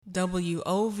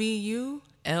WOVU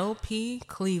LP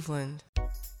Cleveland.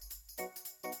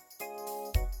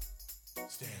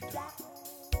 Stand up.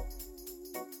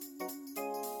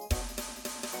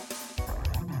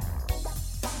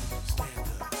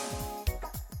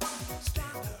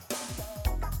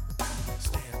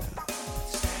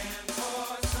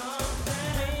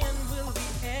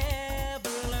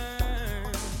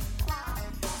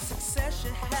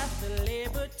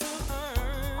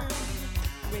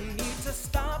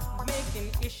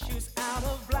 Issues out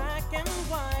of black and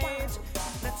white.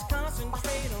 Let's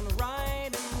concentrate on right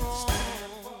and wrong.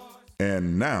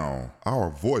 And now,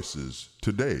 our voices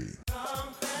today.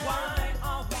 Why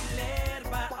are we led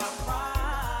by our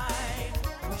pride?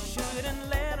 We shouldn't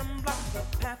let them block the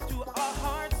path to our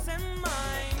hearts and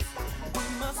minds. We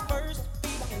must first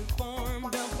be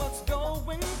informed of what's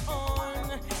going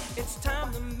on. It's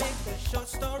time to make the short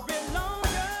story longer.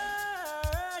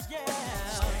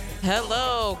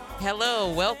 Hello,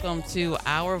 welcome to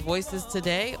Our Voices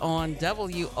Today on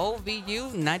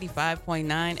WOVU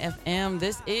 95.9 FM.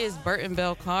 This is Burton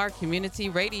Bell Carr Community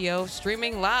Radio,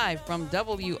 streaming live from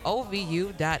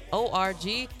WOVU.org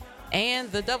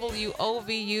and the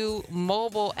WOVU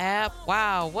mobile app.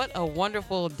 Wow, what a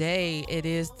wonderful day it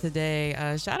is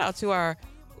today. Shout out to our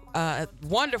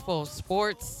wonderful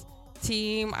sports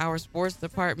team, our sports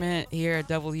department here at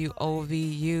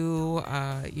WOVU.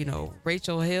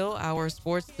 Rachel Hill, our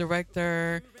sports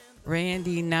director,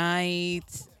 Randy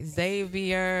Knight,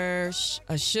 Xavier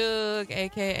Ashug,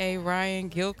 aka Ryan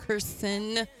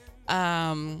Gilkerson.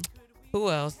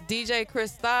 Who else? DJ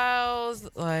Chris Styles.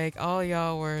 Like, all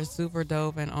y'all were super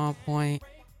dope and on point,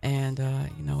 and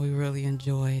we really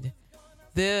enjoyed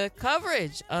the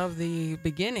coverage of the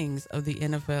beginnings of the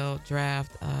NFL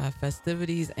draft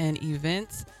festivities and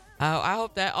events. I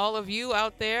hope that all of you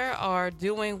out there are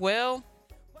doing well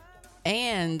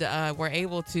and were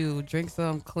able to drink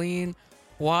some clean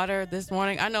water this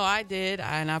morning. I know I did,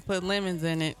 and I put lemons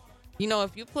in it. You know,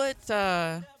 if you put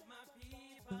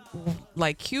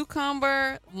like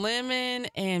cucumber, lemon,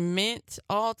 and mint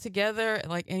all together,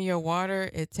 like in your water,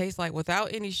 it tastes like,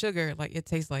 without any sugar, like it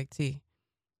tastes like tea.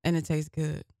 And it tastes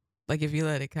good. Like if you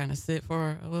let it kind of sit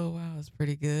for a little while, it's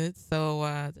pretty good.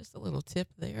 So just a little tip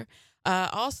there.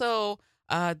 Also,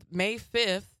 May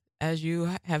 5th, as you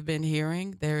have been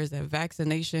hearing, there is a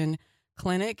vaccination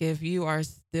clinic. If you are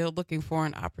still looking for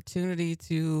an opportunity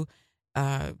to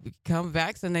become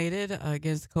vaccinated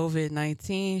against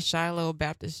COVID-19, Shiloh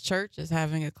Baptist Church is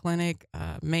having a clinic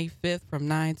May 5th from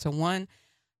 9 to 1.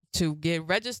 To get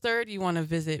registered, you want to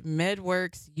visit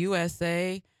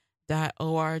MedWorksUSA.org,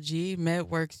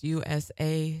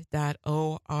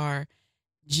 MedWorksUSA.org.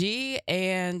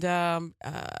 And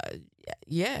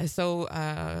so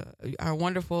our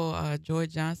wonderful Joy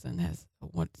Johnson has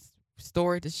one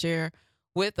story to share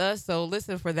with us. So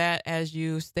listen for that as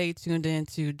you stay tuned in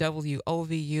to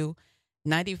WOVU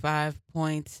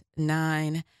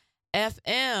 95.9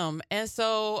 FM. And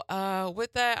so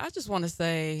with that, I just want to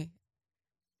say,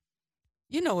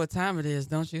 you know what time it is,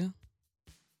 don't you?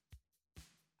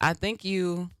 I think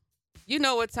you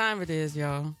know what time it is,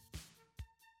 y'all.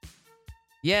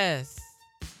 Yes.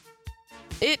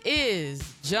 It is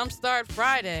Jumpstart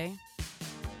Friday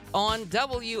on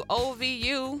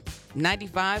WOVU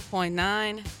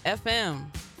 95.9 FM.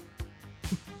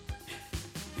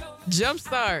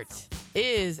 Jumpstart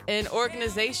is an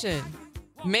organization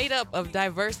made up of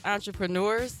diverse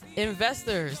entrepreneurs,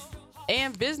 investors,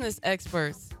 and business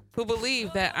experts who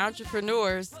believe that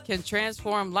entrepreneurs can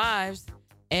transform lives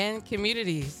and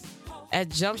communities. At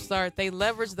Jumpstart, they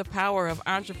leverage the power of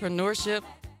entrepreneurship,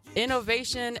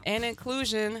 innovation, and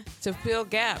inclusion to fill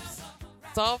gaps,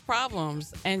 solve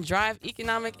problems, and drive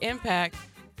economic impact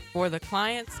for the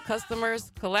clients,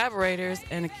 customers, collaborators,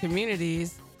 and the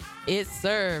communities it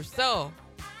serves. So,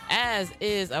 as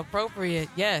is appropriate,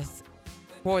 yes,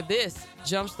 for this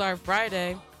Jumpstart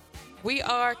Friday, we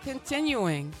are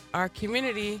continuing our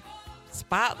community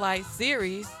spotlight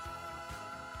series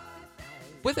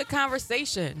with a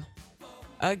conversation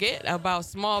again about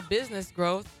small business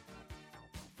growth.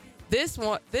 This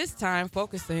time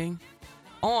focusing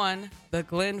on the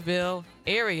Glenville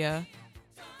area.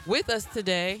 With us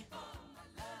today,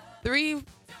 three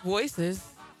voices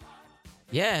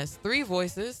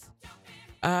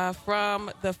from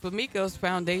the Famicos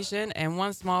Foundation and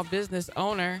one small business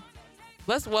owner.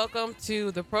 Let's welcome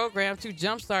to the program, to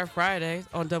Jumpstart Friday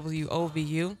on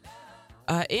WOVU.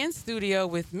 In studio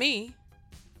with me,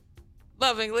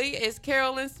 lovingly, is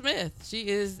Carolyn Smith. She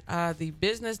is the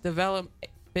business development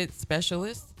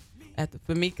specialist at the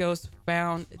Famicos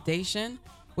Foundation.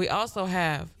 We also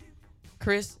have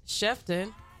Chris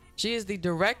Shefton, She is the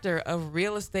Director of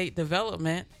Real Estate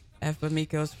Development at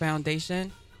Famicos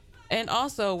Foundation. And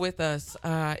also with us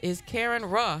is Karen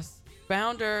Ross,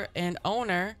 founder and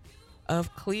owner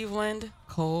of Cleveland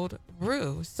Cold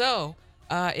Brew. So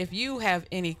if you have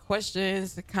any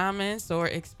questions, comments, or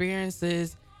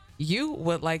experiences you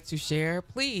would like to share,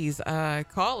 please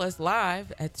call us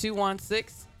live at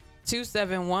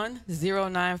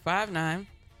 216-271-0959,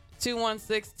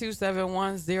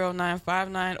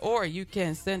 216-271-0959, or you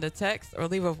can send a text or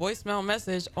leave a voicemail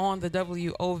message on the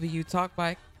WOVU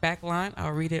Talkback line.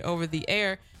 I'll read it over the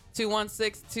air.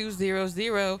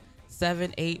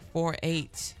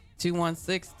 216-200-7848.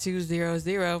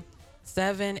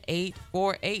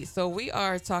 216-200-7848. So we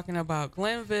are talking about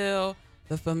Glenville,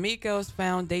 the Famicos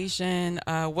Foundation.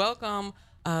 Welcome,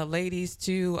 ladies,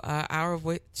 to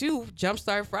to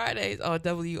Jumpstart Fridays on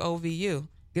WOVU.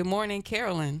 Good morning,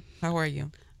 Carolyn. How are you?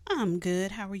 I'm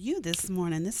good. How are you this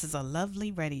morning? This is a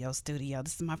lovely radio studio.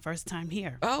 This is my first time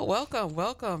here. Oh,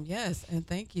 welcome. Yes, and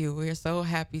thank you. We're so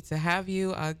happy to have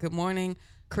you. Good morning,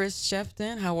 Chris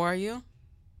Shefton. How are you?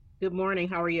 Good morning.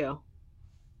 How are you?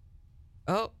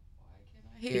 Oh, can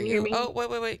I hear Can you you? hear me? Oh,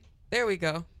 wait. There we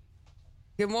go.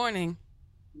 Good morning.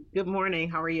 Good morning.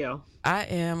 How are you? I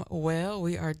am well.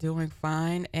 We are doing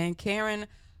fine. And Karen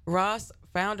Ross,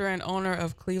 founder and owner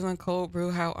of Cleveland Cold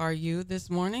Brew. How are you this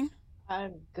morning?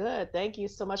 I'm good. Thank you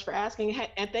so much for asking.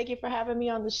 And thank you for having me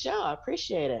on the show. I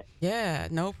appreciate it. Yeah,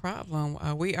 no problem.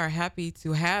 We are happy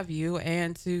to have you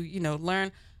and to,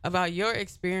 learn about your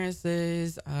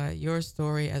experiences, your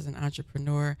story as an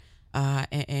entrepreneur,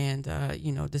 and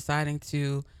deciding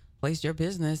to place your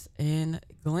business in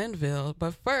Glenville.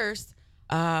 But first,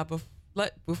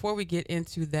 before we get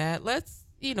into that, let's,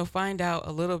 find out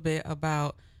a little bit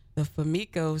about the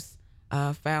Famicos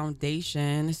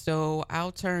Foundation. So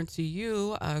I'll turn to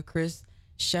you, Chris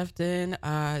Shefton,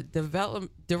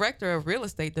 Director of Real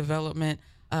Estate Development.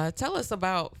 Tell us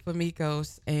about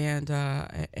Famicos and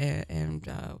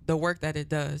the work that it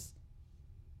does.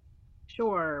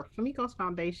 Sure. Famicos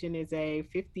Foundation is a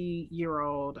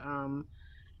 50-year-old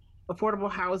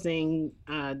affordable housing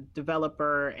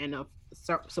developer and a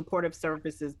supportive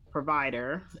services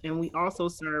provider. And we also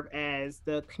serve as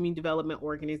the community development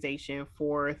organization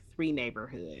for 3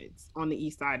 neighborhoods on the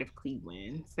east side of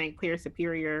Cleveland: St. Clair,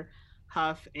 Superior,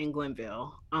 Huff, and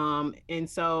Glenville. And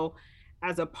so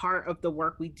as a part of the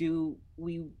work we do,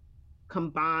 we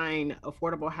combine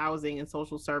affordable housing and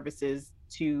social services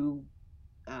to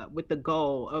with the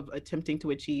goal of attempting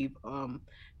to achieve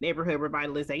neighborhood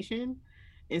revitalization.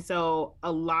 And so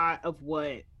a lot of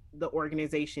what the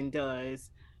organization does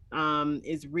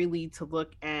is really to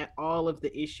look at all of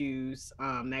the issues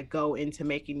that go into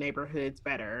making neighborhoods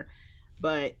better.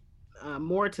 But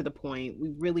more to the point,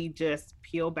 we really just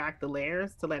peel back the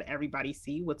layers to let everybody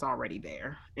see what's already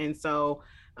there. And so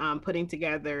putting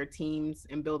together teams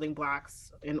and building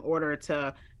blocks in order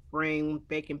to bring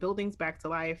vacant buildings back to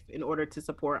life, in order to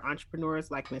support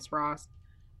entrepreneurs like Ms. Ross,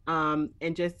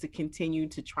 and just to continue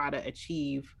to try to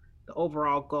achieve the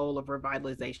overall goal of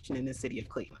revitalization in the city of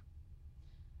Cleveland.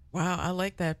 Wow, I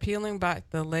like that. Peeling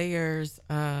back the layers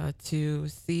to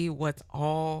see what's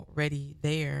already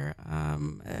there.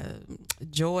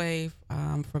 Joy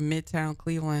from Midtown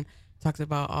Cleveland talks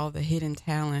about all the hidden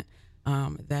talent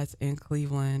that's in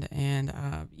Cleveland. And,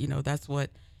 that's what,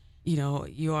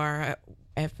 you are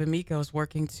at Famicos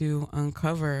working to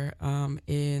uncover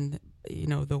in,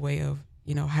 the way of,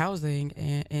 housing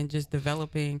and just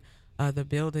developing the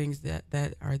buildings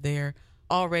that are there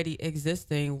already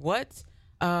existing. What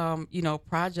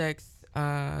projects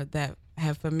that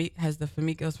has the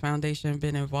Famicos Foundation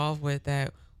been involved with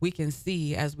that we can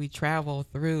see as we travel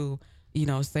through,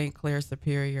 St. Clair,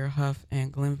 Superior, Huff,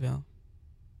 and Glenville?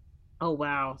 Oh,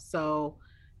 wow. So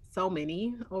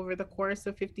many over the course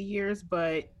of 50 years,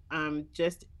 but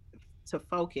just to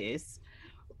focus,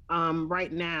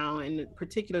 right now, and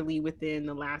particularly within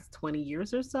the last 20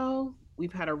 years or so,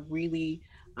 we've had a really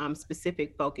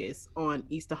specific focus on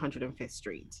East 105th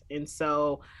Street. And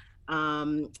so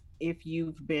if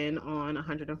you've been on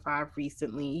 105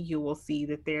 recently, you will see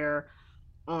that they're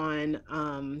on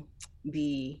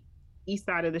the east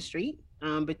side of the street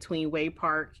between Way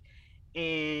Park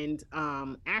and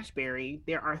Ashbury.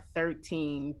 There are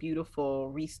 13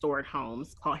 beautiful restored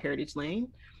homes called Heritage Lane.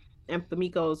 And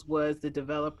Famicos was the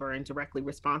developer and directly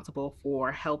responsible for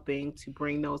helping to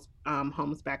bring those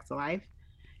homes back to life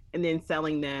and then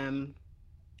selling them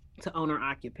to owner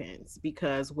occupants,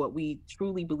 because what we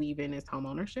truly believe in is home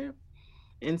ownership.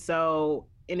 And so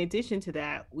in addition to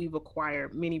that, we've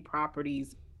acquired many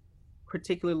properties,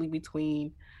 particularly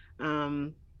between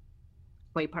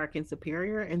Way Park in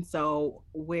Superior. And so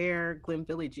where Glen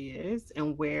Village is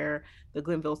and where the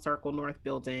Glenville Circle North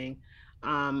building,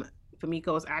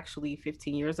 Famicos actually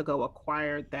 15 years ago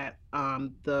acquired that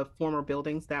the former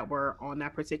buildings that were on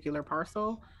that particular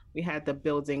parcel. We had the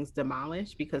buildings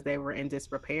demolished because they were in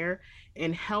disrepair,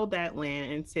 and held that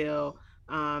land until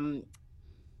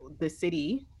the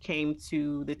city came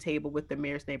to the table with the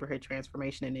Mayor's Neighborhood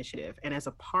Transformation Initiative. And as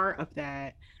a part of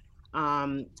that,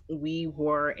 we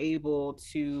were able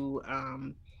to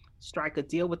strike a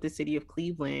deal with the city of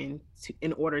Cleveland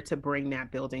in order to bring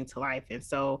that building to life. And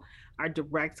so our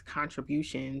direct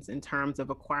contributions in terms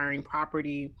of acquiring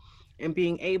property and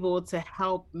being able to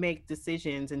help make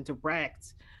decisions and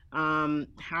direct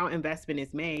how investment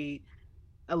is made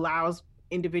allows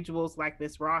individuals like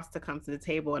Ms. Ross to come to the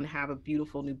table and have a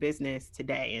beautiful new business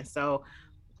today. And so,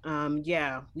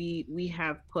 we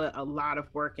have put a lot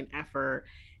of work and effort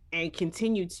and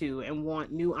continue to, and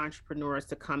want new entrepreneurs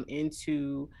to come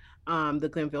into the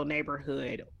Glenville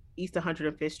neighborhood. East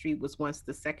 105th Street was once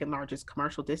the second largest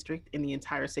commercial district in the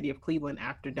entire city of Cleveland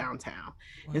after downtown.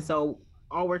 Wow. And so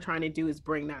all we're trying to do is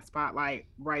bring that spotlight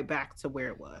right back to where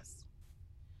it was.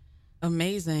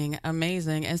 Amazing.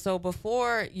 And so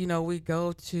before, we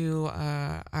go to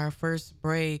our first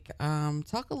break,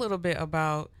 talk a little bit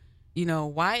about,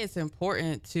 why it's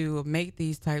important to make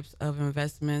these types of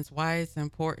investments, why it's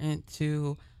important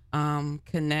to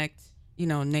connect,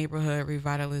 neighborhood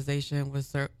revitalization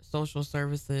with social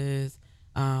services,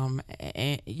 and,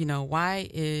 why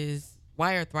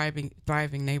are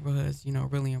thriving neighborhoods,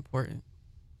 really important?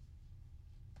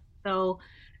 So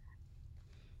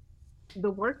the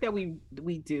work that we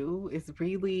do is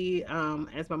really,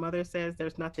 as my mother says,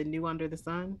 there's nothing new under the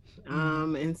sun.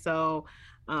 And so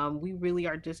we really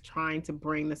are just trying to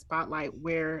bring the spotlight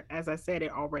where, as I said,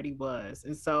 it already was.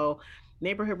 And so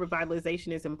neighborhood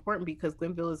revitalization is important because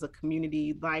Glenville is a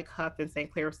community like Huff and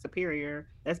St. Clair Superior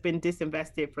that's been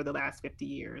disinvested for the last 50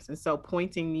 years. And so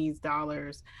pointing these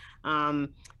dollars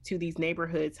to these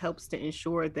neighborhoods helps to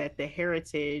ensure that the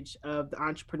heritage of the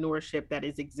entrepreneurship that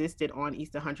has existed on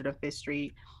East 105th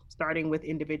Street, starting with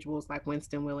individuals like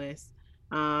Winston Willis,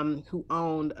 who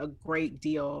owned a great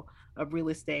deal of real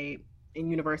estate in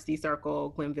University Circle,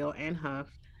 Glenville, and Huff,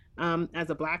 as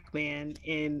a Black man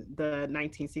in the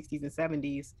 1960s and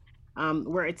 70s,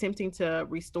 we're attempting to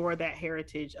restore that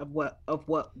heritage of what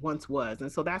once was.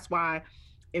 And so that's why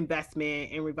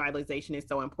investment and revitalization is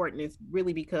so important. It's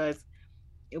really because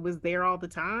it was there all the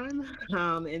time.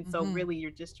 And so really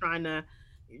you're just trying to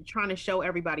show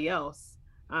everybody else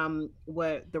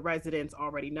what the residents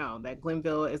already know, that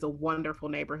Glenville is a wonderful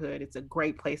neighborhood. It's a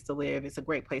great place to live. It's a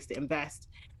great place to invest.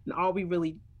 And all we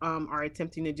really are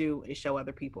attempting to do is show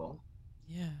other people.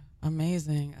 Yeah,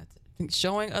 amazing. I think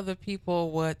showing other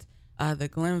people what the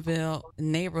Glenville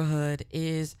neighborhood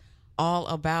is all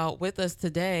about. With us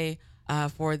today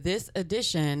for this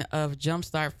edition of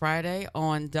Jumpstart Friday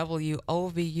on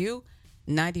WOVU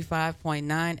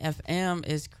 95.9 FM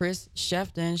is Chris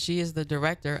Shefton. She is the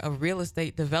Director of Real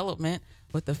Estate Development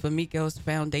with the Famicos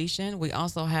Foundation. We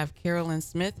also have Carolyn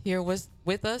Smith here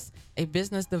with us, a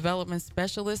business development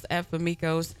specialist at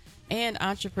Famicos, and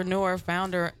entrepreneur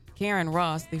founder Karen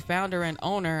Ross, the founder and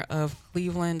owner of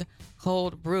Cleveland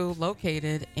Cold Brew,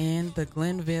 located in the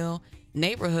Glenville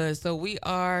neighborhood. So we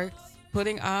are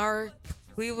putting our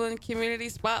Cleveland community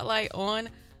spotlight on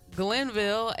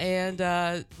Glenville.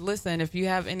 And listen, if you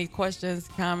have any questions,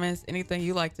 comments, anything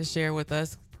you like to share with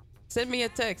us, send me a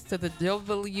text to the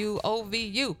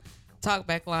WOVU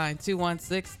talkback line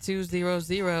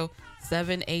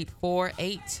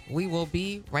 216-200-7848. We will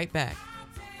be right back.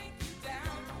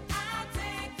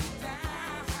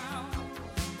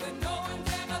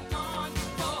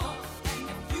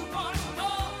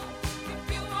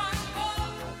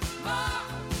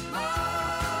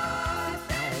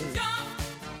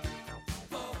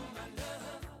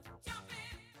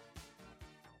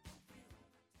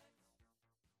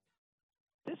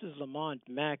 This is Lamont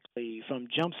Maxley from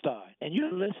Jumpstart, and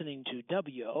you're listening to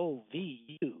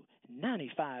WOVU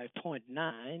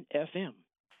 95.9 FM.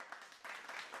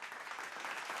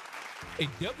 A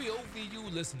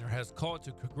WOVU listener has called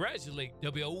to congratulate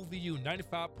WOVU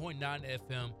 95.9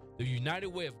 FM, the United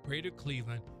Way of Greater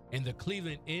Cleveland, and the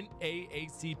Cleveland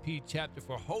NAACP chapter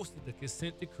for hosting the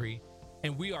consent decree.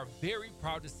 And we are very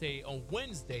proud to say on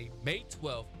Wednesday, May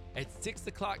 12th at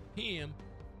 6:00 p.m.,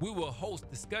 we will host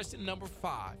discussion number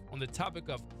 5 on the topic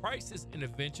of crisis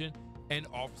intervention and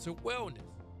officer wellness.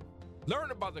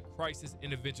 Learn about the crisis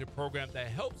intervention program that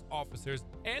helps officers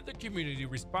and the community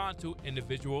respond to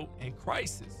individual in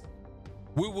crisis.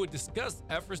 We will discuss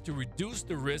efforts to reduce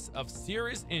the risk of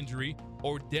serious injury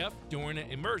or death during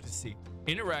an emergency,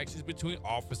 interactions between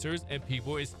officers and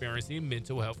people experiencing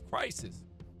mental health crisis.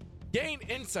 Gain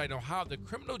insight on how the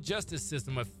criminal justice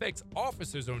system affects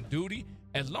officers on duty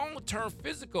and long-term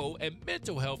physical and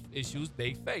mental health issues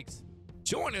they face.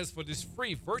 Join us for this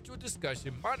free virtual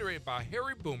discussion moderated by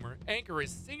Harry Boomer, anchor and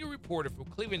senior reporter for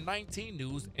Cleveland 19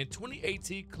 News and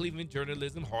 2018 Cleveland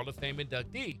Journalism Hall of Fame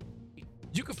inductee.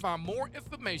 You can find more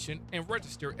information and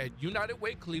register at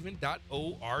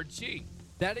unitedwaycleveland.org.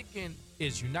 That again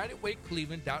is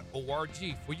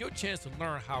unitedwaycleveland.org for your chance to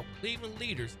learn how Cleveland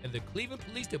leaders and the Cleveland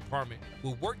Police Department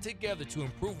will work together to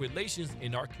improve relations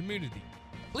in our community.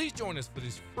 Please join us for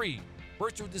this free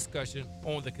virtual discussion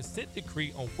on the consent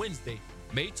decree on Wednesday,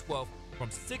 May 12th from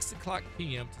 6 o'clock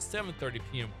p.m. to 7:30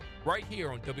 p.m. right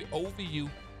here on WOVU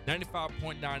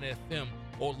 95.9 FM,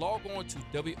 or log on to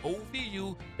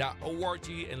WOVU.org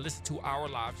and listen to our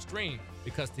live stream,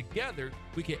 because together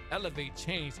we can elevate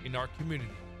change in our community.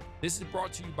 This is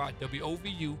brought to you by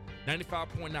WOVU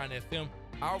 95.9 FM,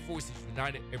 Our Voices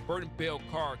United, and Burton Bell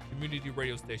Carr Community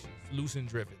Radio Station, solution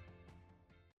driven.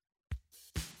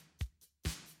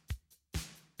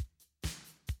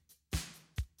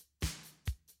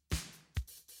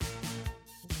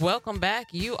 Welcome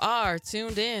back. You are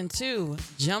tuned in to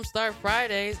Jumpstart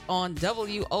Fridays on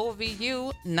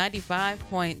WOVU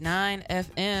 95.9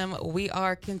 FM. We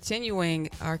are continuing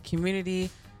our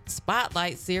community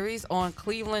spotlight series on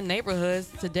Cleveland neighborhoods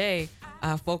today,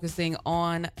 focusing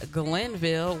on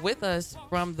Glenville. With us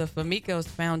from the Famicos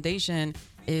Foundation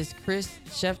is Chris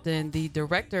Shefton, the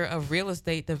Director of Real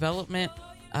Estate Development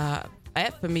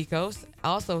at Famicos.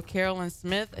 Also, Carolyn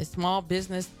Smith, a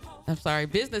business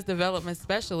development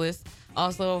specialist,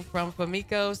 also from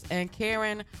Famicos, and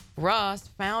Karen Ross,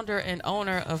 founder and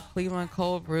owner of Cleveland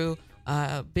Cold Brew,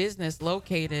 business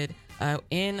located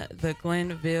in the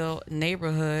Glenville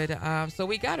neighborhood. So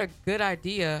we got a good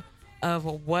idea of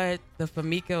what the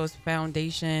Famicos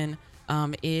Foundation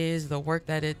is, the work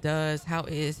that it does, how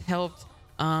it has helped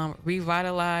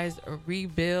revitalize,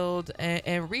 rebuild,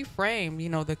 and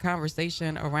reframe, the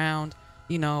conversation around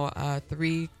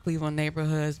three Cleveland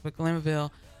neighborhoods, but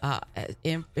Glenville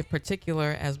in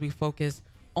particular, as we focus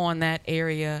on that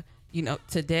area,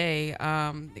 today.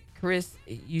 Chris,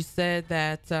 you said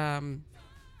that,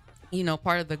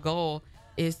 part of the goal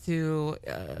is to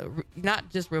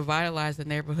not just revitalize the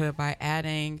neighborhood by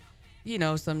adding,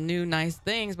 some new nice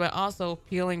things, but also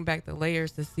peeling back the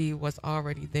layers to see what's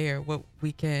already there, what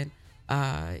we can,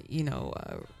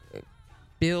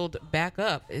 build back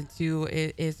up into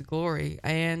its glory.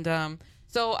 And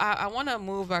so I want to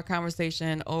move our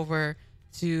conversation over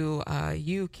to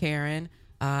you, Karen,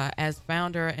 as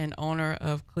founder and owner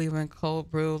of Cleveland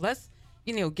Cold Brew. Let's,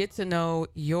 get to know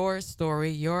your story,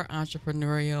 your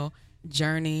entrepreneurial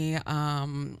journey,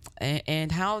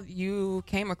 and how you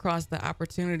came across the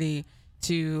opportunity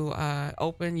to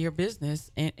open your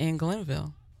business in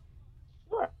Glenville.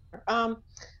 Sure.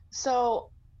 So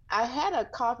I had a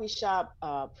coffee shop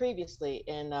previously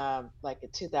in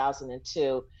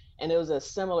 2002, and it was a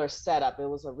similar setup. It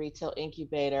was a retail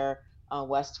incubator on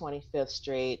West 25th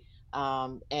Street.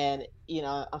 And,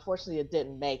 unfortunately it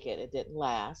didn't make it. It didn't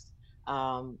last.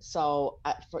 So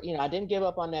I didn't give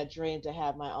up on that dream to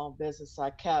have my own business. So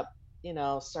I kept,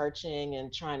 searching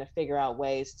and trying to figure out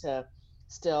ways to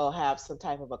still have some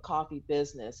type of a coffee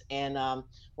business. And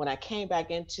when I came back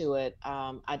into it,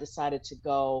 I decided to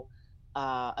go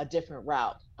a different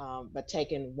route, but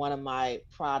taking one of my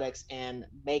products and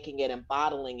making it and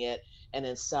bottling it and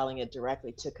then selling it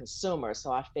directly to consumers.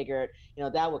 So I figured,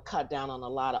 that would cut down on a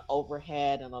lot of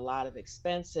overhead and a lot of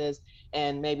expenses,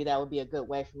 and maybe that would be a good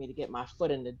way for me to get my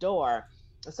foot in the door.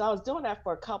 So I was doing that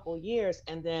for a couple of years,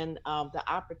 and then the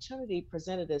opportunity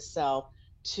presented itself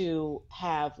to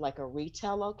have like a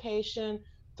retail location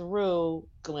through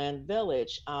Glen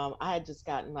Village. I had just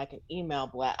gotten like an email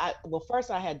blast.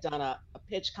 First I had done a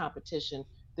pitch competition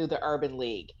through the Urban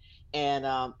League, and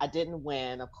I didn't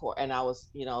win, of course, and I was,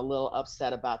 a little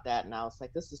upset about that. And I was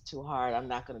like, this is too hard. I'm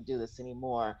not going to do this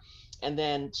anymore. And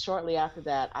then shortly after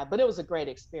that, but it was a great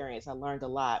experience. I learned a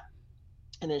lot.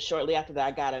 And then shortly after that,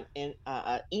 I got an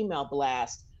email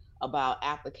blast about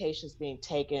applications being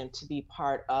taken to be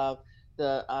part of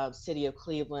the City of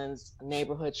Cleveland's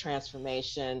neighborhood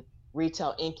transformation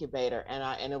retail incubator.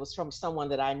 And it was from someone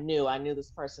that I knew. I knew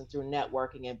this person through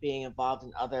networking and being involved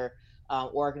in other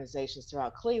organizations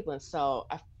throughout Cleveland. So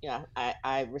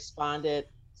I responded,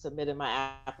 submitted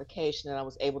my application, and I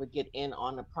was able to get in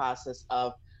on the process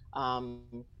of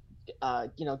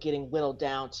getting whittled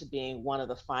down to being one of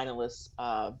the finalist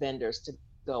vendors to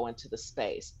go into the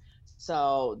space.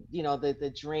 So,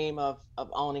 the dream of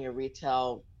owning a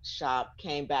retail shop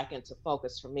came back into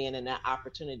focus for me, and then that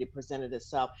opportunity presented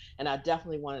itself. And I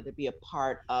definitely wanted to be a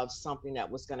part of something that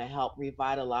was going to help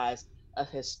revitalize a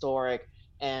historic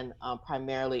and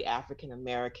primarily African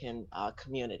American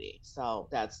community. So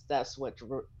that's what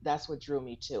drew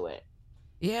me to it.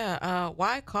 Yeah.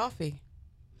 Why coffee?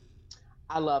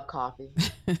 I love coffee.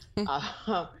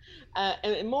 uh,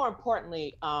 and more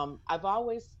importantly, I've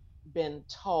always been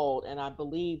told, and I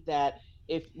believe that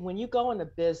if when you go into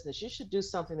business, you should do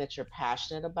something that you're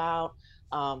passionate about.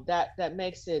 That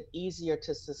makes it easier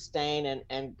to sustain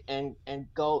and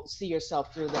go see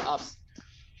yourself through the ups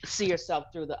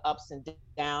and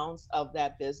downs of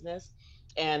that business.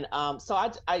 And so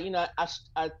I you know,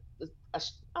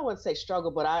 I wouldn't say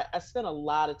struggle, but I spent a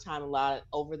lot of time,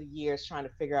 over the years trying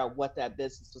to figure out what that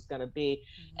business was going to be.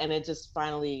 And it just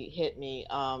finally hit me.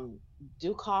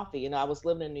 Do coffee. You know, I was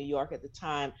living in New York at the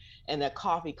time, and that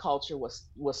coffee culture was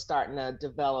starting to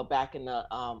develop back in the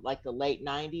like the late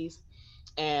 '90s.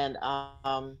 And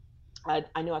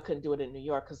I knew I couldn't do it in New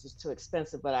York because it's too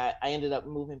expensive, but I ended up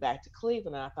moving back to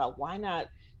Cleveland, and I thought, why not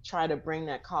try to bring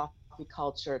that coffee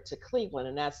culture to Cleveland?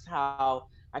 And that's how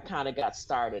I kind of got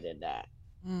started in that.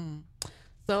 Mm.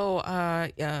 So,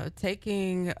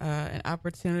 taking an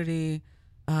opportunity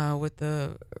with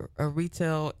the a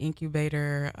retail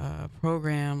incubator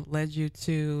program led you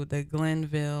to the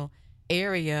Glenville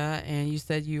area, and you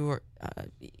said you were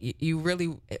you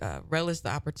really relished the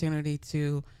opportunity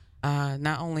to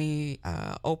not only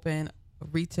open a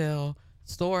retail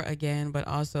store again, but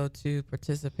also to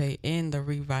participate in the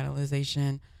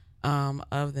revitalization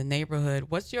of the neighborhood.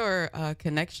 What's your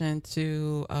connection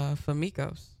to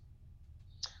Famicos?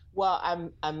 Well,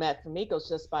 I met Famicos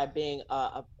just by being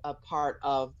a part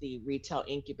of the retail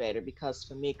incubator, because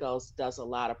Famicos does a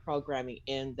lot of programming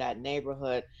in that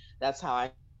neighborhood. That's how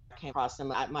I came across them.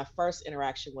 My first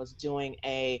interaction was doing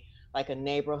a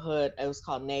neighborhood. It was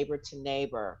called Neighbor to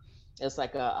Neighbor. It's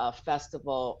like a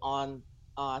festival on,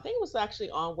 I think it was actually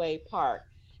on Wade Park.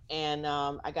 And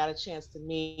I got a chance to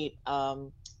meet,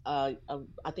 I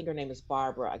think her name is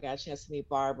Barbara. I got a chance to meet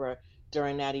Barbara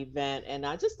during that event. And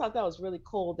I just thought that was really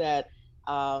cool that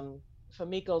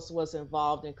Famicos was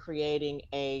involved in creating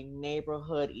a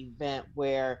neighborhood event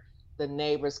where the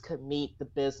neighbors could meet the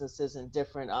businesses and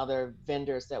different other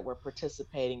vendors that were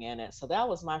participating in it. So that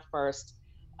was my first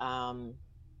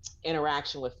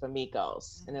interaction with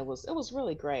Famicos, and it was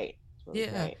really great. Really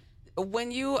Yeah. great.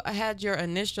 When you had your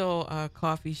initial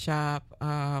coffee shop,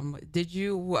 did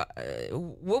you,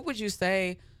 what would you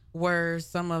say were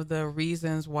some of the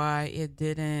reasons why it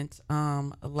didn't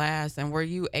last? And were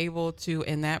you able to,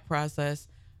 in that process,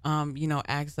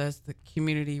 access the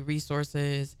community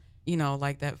resources,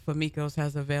 like that Famicos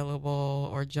has available,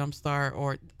 or Jumpstart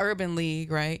or Urban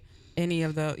League, right? Any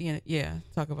of the, yeah,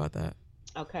 talk about that.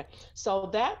 Okay, so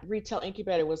that retail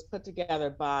incubator was put together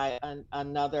by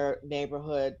another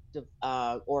neighborhood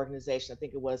organization. I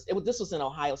think this was in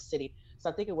Ohio City. So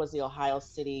I think it was the Ohio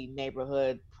City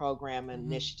Neighborhood Program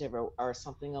Initiative, or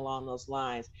something along those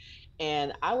lines.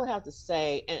 And I would have to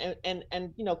say, and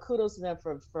kudos to them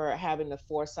for having the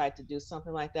foresight to do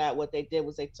something like that. What they did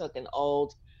was they took an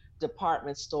old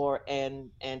department store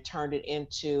and turned it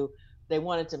into, they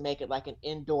wanted to make it like an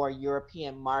indoor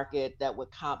European market that would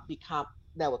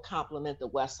complement the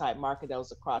West Side market that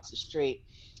was across the street.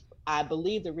 I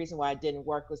believe the reason why it didn't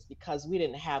work was because we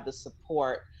didn't have the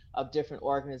support of different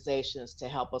organizations to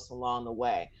help us along the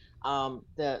way.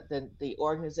 The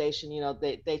organization,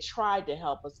 they tried to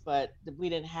help us, but we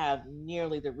didn't have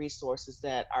nearly the resources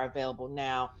that are available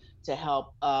now to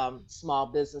help small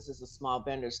businesses and small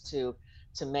vendors to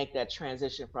make that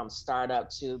transition from startup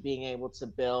to being able to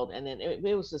build. And then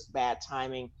it was just bad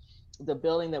timing. The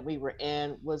building that we were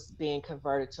in was being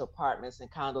converted to apartments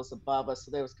and condos above us,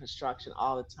 so there was construction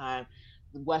all the time.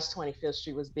 West 25th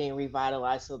Street was being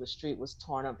revitalized, so the street was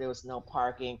torn up. There was no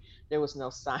parking. There was no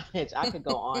signage. I could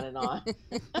go on and on.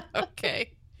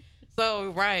 Okay.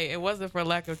 So, right. It wasn't for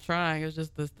lack of trying. It was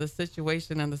just the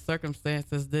situation and the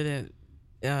circumstances didn't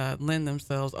lend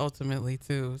themselves ultimately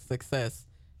to success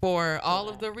for all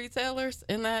of the retailers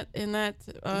in that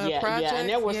project. Yeah, and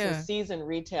there were some seasoned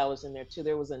retailers in there too.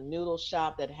 There was a noodle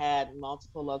shop that had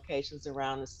multiple locations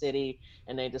around the city,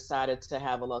 and they decided to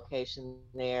have a location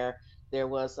there. There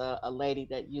was a lady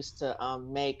that used to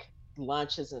make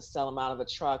lunches and sell them out of a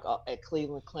truck at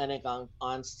Cleveland Clinic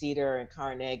on Cedar and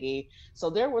Carnegie. So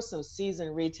there were some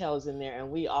seasoned retailers in there, and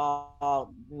we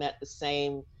all met the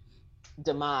same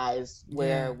demise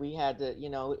where we had to, we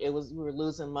were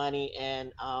losing money,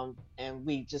 and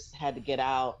we just had to get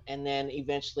out. And then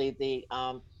eventually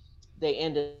they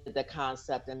ended the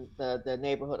concept, and the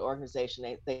neighborhood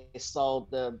organization, they sold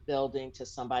the building to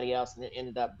somebody else, and it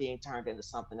ended up being turned into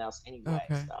something else anyway.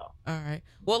 Okay. So All right.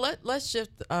 Well, let's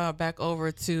shift back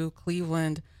over to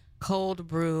Cleveland Cold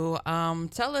Brew.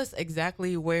 Tell us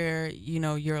exactly where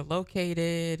you're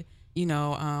located.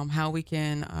 How we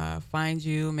can find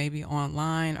you, maybe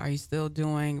online. Are you still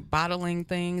doing bottling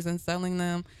things and selling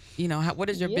them? What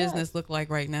does your business look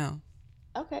like right now?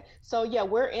 Okay, so yeah,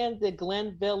 we're in the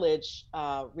Glen Village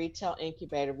retail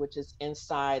incubator, which is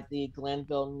inside the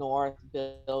Glenville North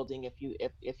building,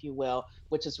 if you will,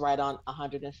 which is right on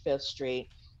 105th Street,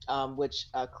 which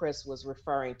Chris was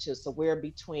referring to. So we're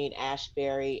between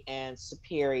Ashbury and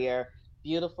Superior,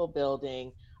 beautiful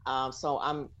building. So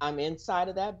I'm inside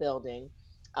of that building,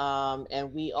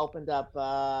 and we opened up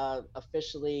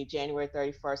officially January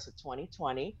 31st of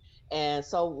 2020. And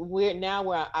so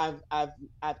I've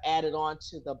added on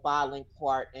to the bottling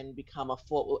part and become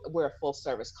we're a full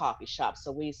service coffee shop. So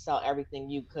we sell everything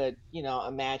you could,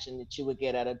 imagine that you would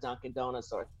get at a Dunkin'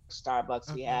 Donuts or Starbucks.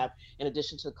 Okay. We have, in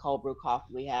addition to cold brew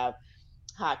coffee, we have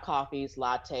hot coffees,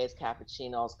 lattes,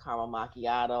 cappuccinos, caramel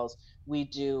macchiatos. We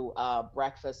do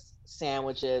breakfast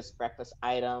sandwiches, breakfast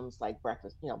items like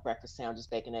breakfast sandwiches,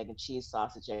 bacon, egg, and cheese,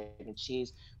 sausage, egg, and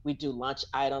cheese. We do lunch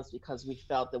items because we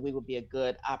felt that we would be a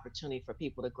good opportunity for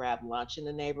people to grab lunch in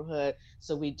the neighborhood.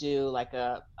 So we do like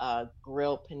a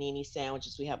grilled panini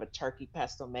sandwiches. We have a turkey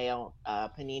pesto mayo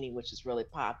panini, which is really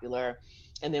popular.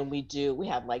 And then we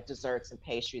have like desserts and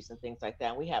pastries and things like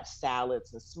that. And we have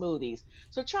salads and smoothies.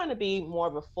 So we're trying to be more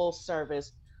of a full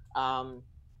service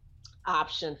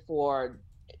option for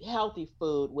healthy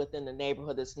food within the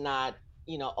neighborhood that's not,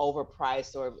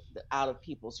 overpriced or out of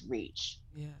people's reach.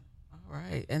 Yeah. All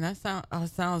right. And that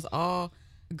sounds all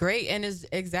great, and is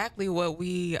exactly what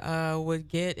we would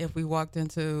get if we walked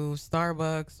into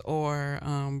Starbucks, or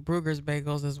Bruegger's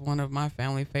Bagels is one of my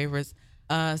family favorites.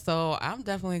 So I'm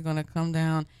definitely going to come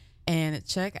down and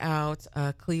check out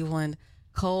Cleveland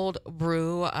Cold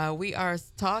Brew. We are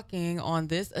talking on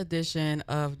this edition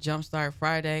of Jumpstart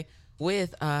Friday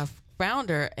with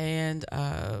founder and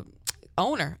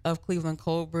owner of Cleveland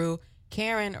Cold Brew,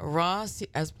 Karen Ross,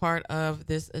 as part of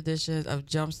this edition of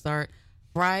Jumpstart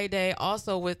Friday.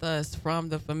 Also with us from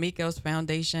the Famicos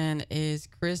Foundation is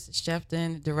Chris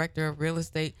Shefton, Director of Real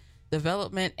Estate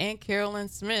Development, and Carolyn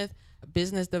Smith,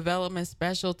 Business Development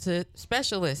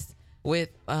Specialist with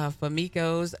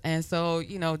Famicos. And so,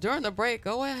 during the break,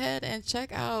 go ahead and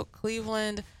check out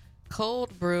Cleveland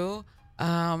Cold Brew.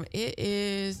 It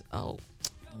is, let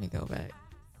me go back.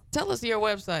 Tell us your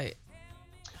website.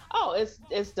 Oh, it's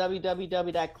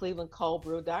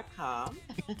www.clevelandcoldbrew.com.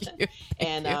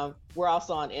 And we're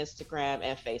also on Instagram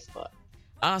and Facebook.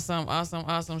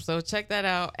 Awesome. So check that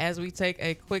out as we take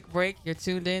a quick break. You're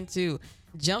tuned in to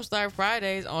Jumpstart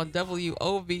Fridays on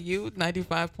WOVU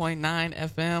 95.9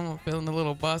 FM. I'm feeling a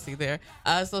little bossy there.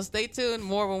 So stay tuned.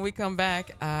 More when we come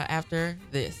back after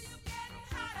this.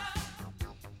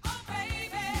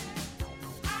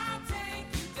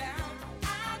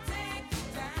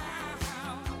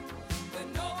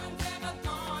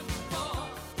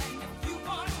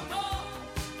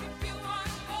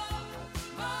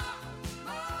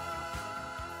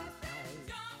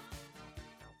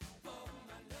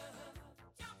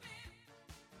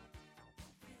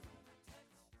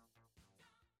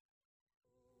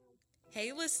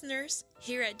 Hey listeners,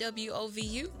 here at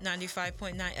WOVU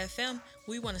 95.9 FM,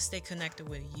 we want to stay connected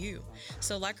with you.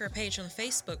 So like our page on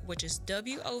Facebook, which is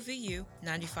WOVU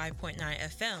 95.9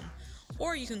 FM,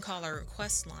 or you can call our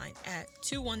request line at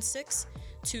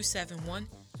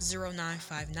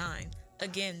 216-271-0959.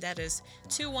 Again, that is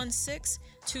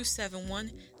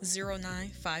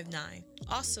 216-271-0959.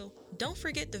 Also, don't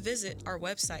forget to visit our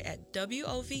website at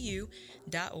WOVU.org.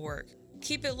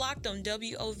 Keep it locked on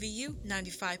WOVU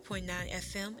 95.9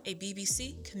 FM, a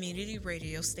BBC community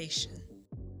radio station.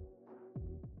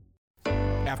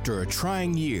 After a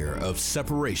trying year of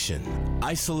separation,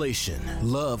 isolation,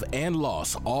 love, and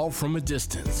loss, all from a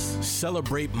distance,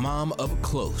 celebrate mom up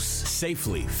close,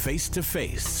 safely,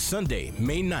 face-to-face, Sunday,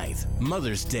 May 9th,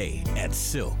 Mother's Day at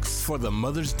Silks for the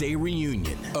Mother's Day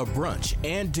reunion, a brunch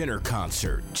and dinner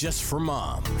concert just for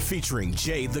mom, featuring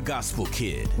Jay the Gospel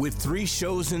Kid, with 3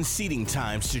 shows and seating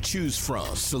times to choose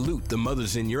from. Salute the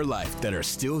mothers in your life that are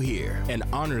still here and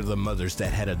honor the mothers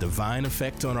that had a divine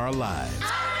effect on our lives.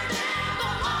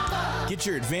 Get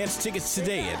your advance tickets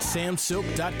today at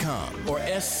samsilk.com or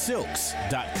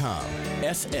ssilks.com.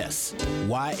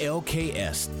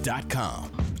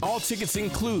 SSYLKS.com. All tickets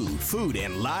include food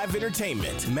and live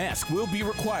entertainment. Mask will be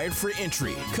required for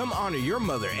entry. Come honor your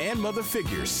mother and mother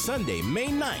figures Sunday, May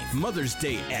 9th, Mother's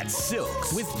Day at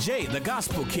Silks with Jay the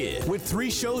Gospel Kid, with 3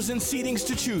 shows and seatings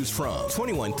to choose from.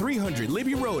 21300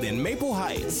 Libby Road in Maple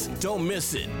Heights. Don't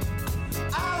miss it.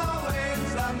 I'll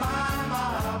always love my mama.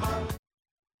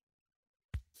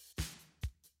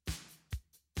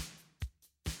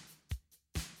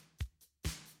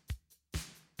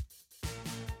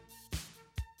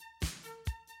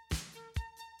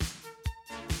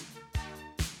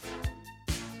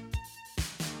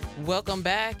 Welcome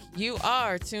back. You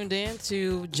are tuned in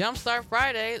to Jumpstart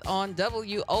Friday on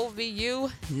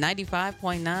WOVU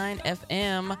 95.9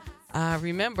 FM.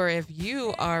 Remember, if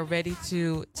you are ready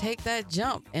to take that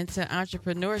jump into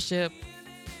entrepreneurship,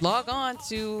 log on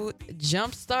to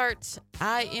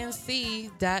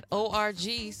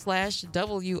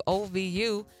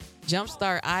jumpstartinc.org/WOVU,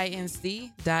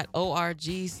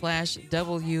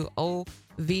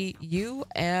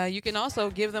 jumpstartinc.org/WOVU. You can also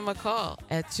give them a call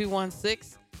at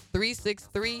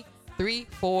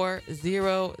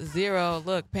 216-363-3400.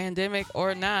 Look, pandemic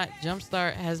or not,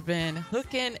 Jumpstart has been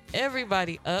hooking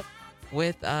everybody up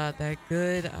with that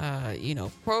good,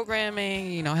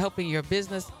 programming, helping your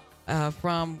business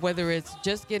from whether it's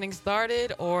just getting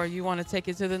started or you want to take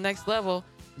it to the next level.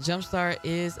 Jumpstart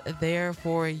is there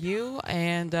for you.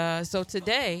 And so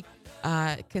today,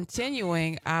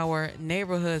 continuing our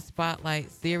neighborhood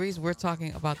spotlight series, we're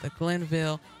talking about the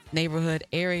Glenville neighborhood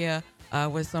area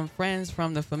with some friends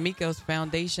from the Famicos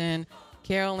Foundation,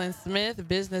 Carolyn Smith,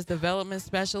 Business Development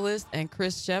Specialist, and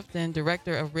Chris Shefton,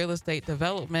 Director of Real Estate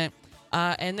Development.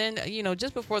 And then,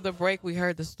 just before the break, we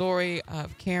heard the story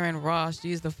of Karen Ross.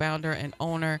 She's the founder and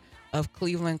owner of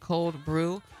Cleveland Cold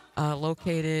Brew,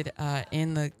 located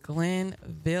in the Glen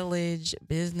Village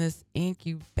Business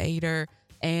Incubator.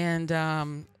 And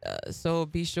so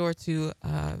be sure to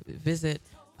visit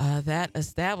that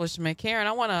establishment. Karen,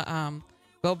 I want to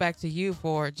go back to you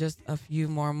for just a few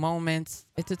more moments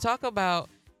to talk about,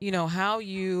 how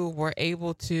you were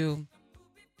able to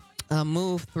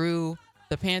move through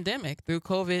the pandemic, through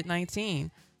COVID-19.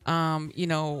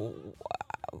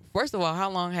 First of all,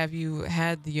 how long have you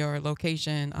had your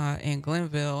location in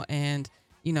Glenville, and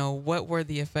what were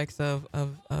the effects of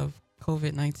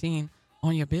COVID-19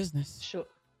 on your business? Sure.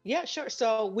 Yeah, sure.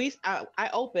 So I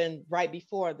opened right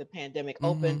before the pandemic,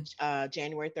 opened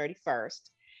January 31st,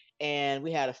 and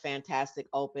we had a fantastic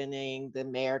opening. The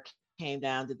mayor came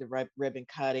down, did the ribbon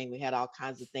cutting. We had all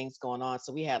kinds of things going on.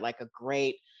 So we had like a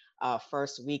great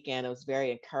first weekend. It was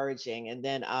very encouraging. And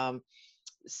then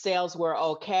sales were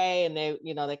okay, and they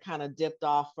kind of dipped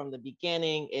off from the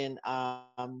beginning in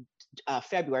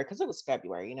February, because it was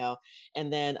February,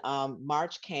 and then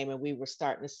March came and we were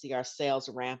starting to see our sales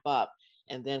ramp up,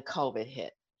 and then COVID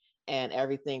hit and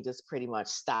everything just pretty much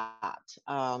stopped.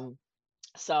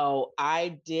 So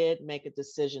I did make a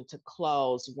decision to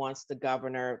close once the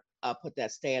governor put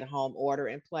that stay-at-home order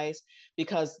in place,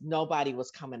 because nobody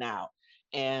was coming out.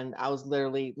 And I was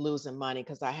literally losing money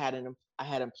because I had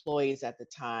employees at the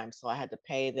time, so I had to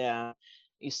pay them.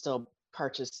 You still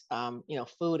purchase,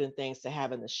 food and things to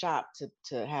have in the shop to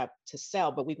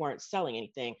sell, but we weren't selling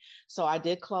anything. So I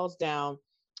did close down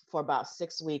for about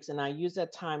 6 weeks, and I used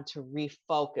that time to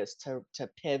refocus, to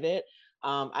pivot.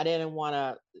 I didn't want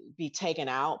to be taken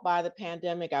out by the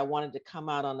pandemic. I wanted to come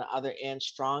out on the other end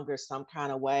stronger some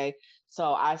kind of way.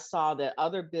 So I saw that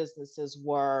other businesses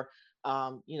were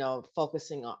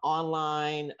focusing on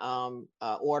online,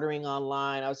 ordering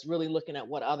online. I was really looking at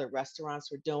what other restaurants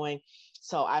were doing.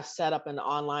 So I set up an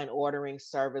online ordering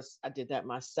service. I did that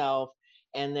myself,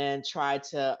 and then tried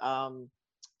to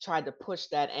push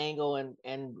that angle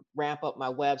and ramp up my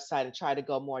website and try to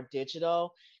go more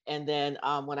digital. And then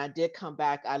when I did come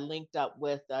back, I linked up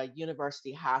with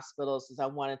university hospitals, as I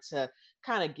wanted to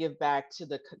kind of give back to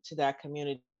that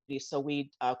community. So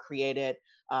we created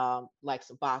like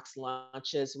some box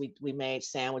lunches. We made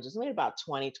sandwiches. We made about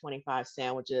 25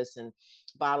 sandwiches and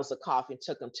bottles of coffee, and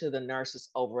took them to the nurses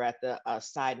over at the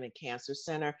Seidman Cancer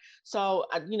Center. So,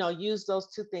 use those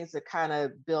two things to kind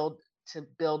of build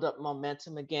up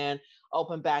momentum again,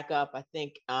 open back up, I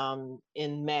think,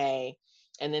 in May,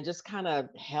 and then just kind of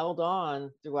held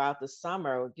on throughout the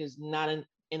summer, because in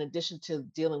addition to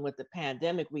dealing with the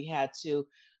pandemic, we had to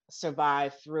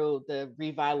survive through the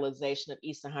revitalization of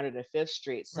East 105th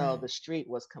Street. So Right. the street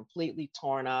was completely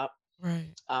torn up.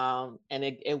 Right. And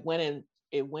it went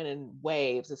in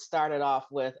waves. It started off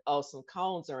with, some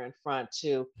cones are in front,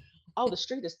 to, the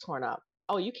street is torn up.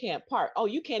 oh, you can't park. Oh,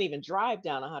 you can't even drive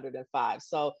down 105.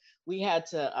 So we had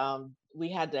to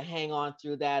hang on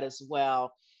through that as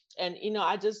well. And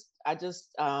I just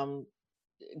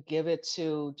give it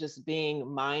to just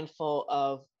being mindful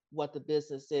of what the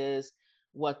business is,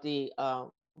 what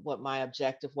my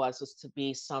objective was to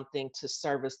be something to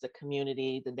service the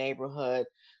community, the neighborhood,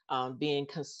 being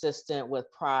consistent with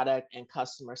product and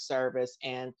customer service.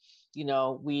 And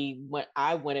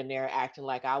I went in there acting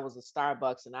like I was a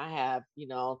Starbucks and I have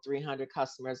 300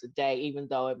 customers a day, even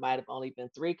though it might have only been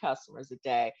 3 customers a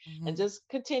day, and just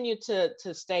continue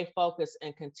to stay focused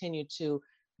and continue to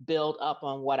build up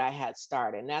on what I had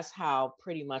started. And that's how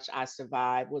pretty much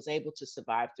was able to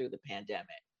survive through the pandemic.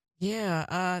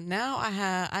 Yeah. Now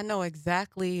I know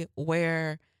exactly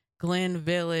where Glen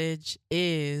Village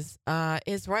is.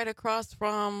 It's right across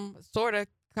from,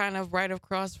 kind of right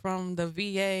across from the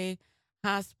VA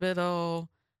hospital,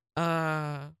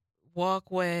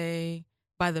 walkway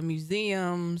by the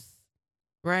museums,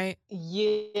 right?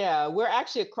 Yeah, we're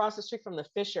actually across the street from the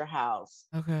Fisher House.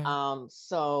 Okay.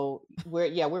 So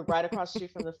we're right across the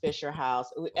street from the Fisher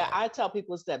House. I tell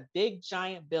people it's that big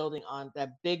giant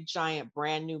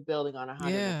brand new building on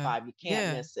 105. You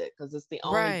can't miss it because it's the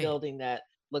only building that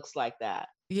looks like that.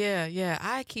 Yeah.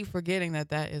 I keep forgetting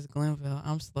that is Glenville.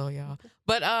 I'm slow, y'all.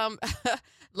 But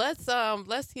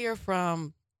let's hear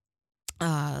from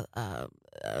our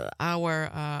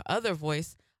other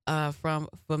voice from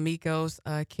Famicos,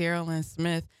 Carolyn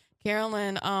Smith.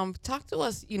 Carolyn, talk to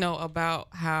us, about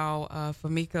how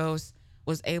Famicos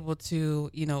was able to,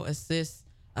 assist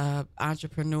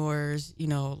entrepreneurs,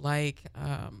 like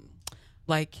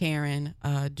Karen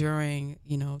during,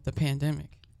 the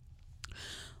pandemic.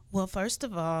 Well, first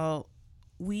of all,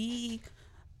 we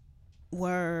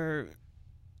were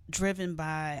driven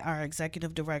by our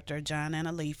executive director, John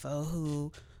Analifo,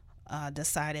 who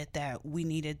decided that we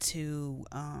needed to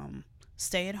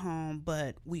stay at home,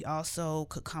 but we also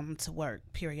could come to work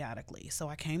periodically. So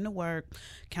I came to work.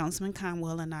 Councilman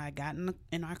Conwell and I got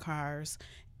in our cars,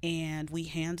 and we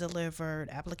hand delivered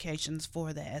applications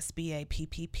for the SBA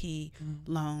PPP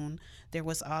loan. There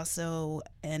was also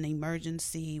an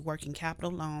emergency working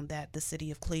capital loan that the City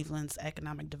of Cleveland's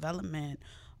Economic Development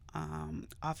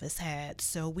office had.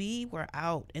 So we were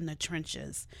out in the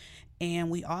trenches,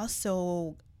 and we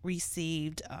also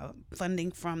received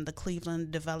funding from the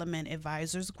Cleveland Development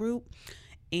Advisors Group,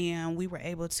 and we were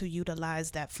able to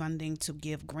utilize that funding to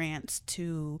give grants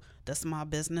to the small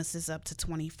businesses up to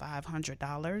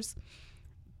 $2,500.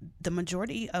 The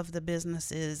majority of the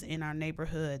businesses in our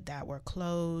neighborhood that were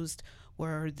closed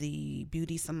were the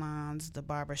beauty salons, the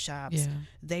barbershops. Yeah.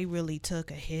 They really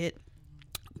took a hit,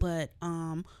 but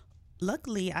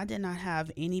luckily, I did not have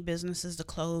any businesses to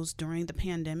close during the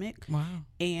pandemic. Wow.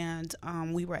 And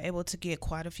we were able to get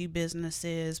quite a few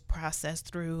businesses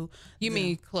processed through. You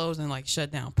mean close and like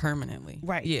shut down permanently?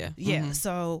 Right. Yeah. Yeah. Mm-hmm.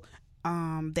 So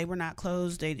they were not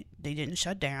closed. They didn't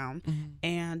shut down. Mm-hmm.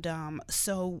 And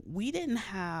so we didn't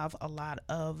have a lot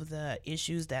of the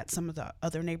issues that some of the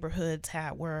other neighborhoods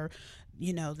had, where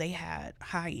they had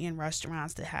high-end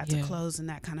restaurants that had to close and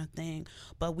that kind of thing.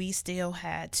 But we still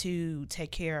had to take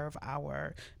care of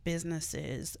our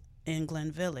businesses in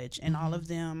Glen Village, and all of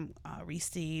them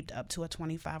received up to a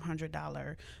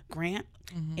 $2,500 grant,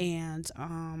 and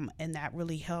that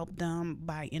really helped them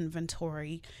buy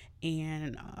inventory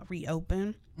and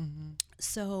reopen.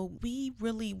 So we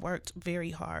really worked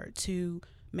very hard to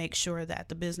make sure that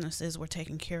the businesses were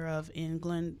taken care of in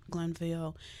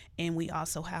Glenville, and we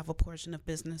also have a portion of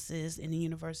businesses in the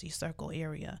University Circle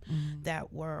area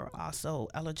that were also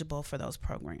eligible for those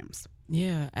programs.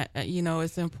 Yeah,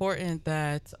 it's important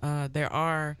that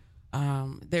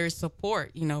there's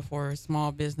support, for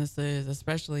small businesses,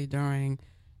 especially during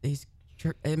these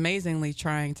amazingly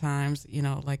trying times,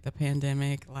 like the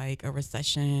pandemic, like a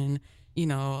recession,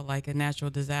 like a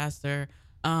natural disaster.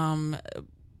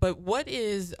 But what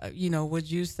is, would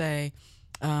you say,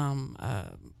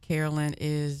 Carolyn,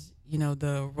 is,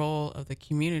 the role of the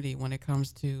community when it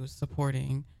comes to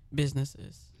supporting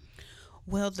businesses?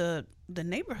 Well, the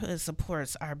neighborhood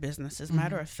supports our businesses.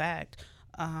 Matter of fact,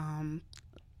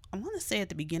 I want to say at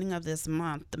the beginning of this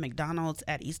month, the McDonald's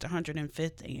at East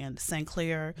 105th and St.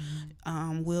 Clair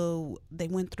they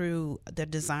went through the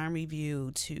design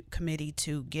review committee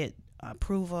to get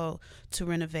approval to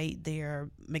renovate their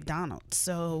McDonald's.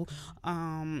 So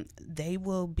they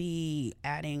will be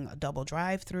adding a double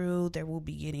drive-through. They will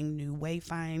be getting new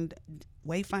wayfinding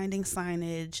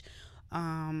signage.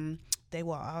 They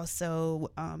will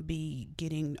also be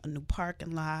getting a new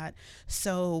parking lot.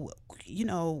 So,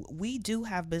 we do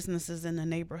have businesses in the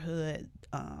neighborhood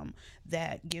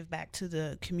that give back to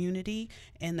the community,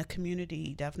 and the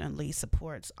community definitely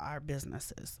supports our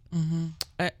businesses. Mm-hmm.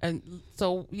 And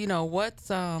so, what's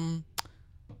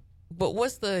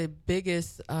the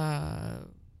biggest? How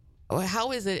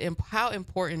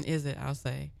important is it? I'll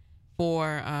say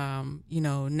for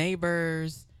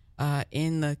neighbors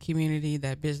in the community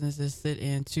that businesses sit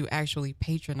in to actually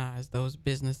patronize those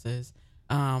businesses,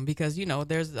 because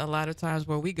there's a lot of times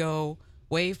where we go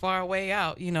way far way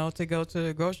out, to go to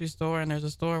a grocery store and there's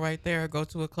a store right there, go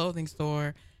to a clothing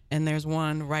store and there's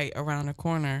one right around the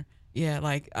corner. Yeah,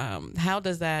 like how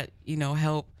does that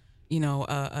help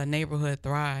a neighborhood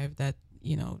thrive, that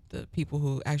the people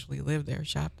who actually live there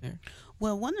shop there?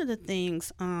 Well, one of the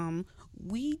things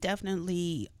we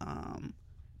definitely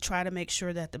try to make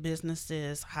sure that the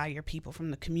businesses hire people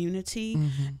from the community.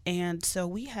 Mm-hmm. And so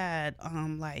we had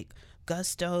like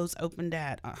Gusto's opened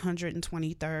at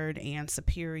 123rd and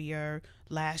Superior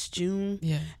last June.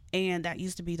 Yeah. And that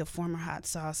used to be the former Hot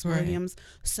Sauce Right. Williams.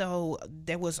 So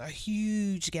there was a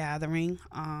huge gathering.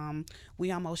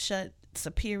 We almost shut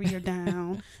Superior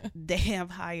down. They have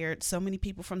hired so many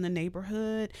people from the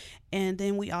neighborhood. And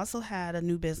then we also had a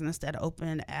new business that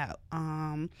opened at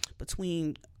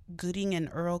between Gooding and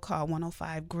Earl called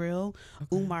 105 Grill.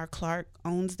 Okay. Umar Clark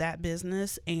owns that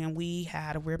business, and we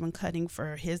had a ribbon cutting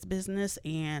for his business,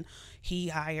 and he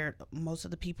hired most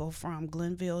of the people from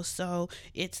Glenville. So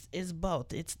it's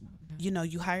both. It's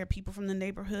you hire people from the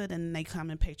neighborhood and they come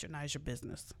and patronize your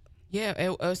business.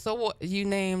 Yeah. So you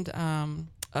named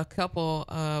a couple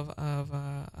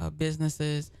of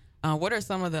businesses. What are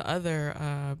some of the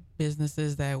other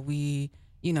businesses that we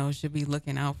should be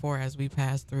looking out for as we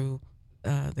pass through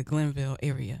the Glenville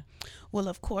area? Well,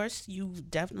 of course, you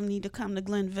definitely need to come to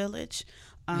Glen Village.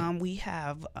 We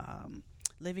have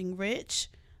Living Rich,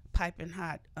 Piping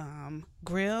Hot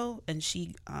Grill, and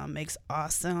she makes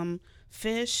awesome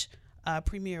fish.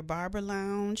 Premier Barber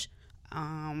Lounge.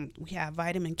 We have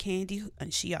Vitamin Candy,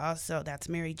 and that's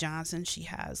Mary Johnson. She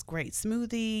has great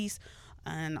smoothies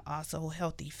and also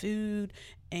healthy food.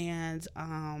 And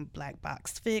Black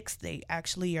Box Fix, they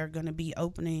actually are going to be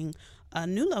opening a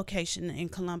new location in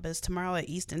Columbus tomorrow at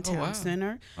Easton Town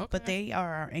Center. Okay. But they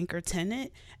are our anchor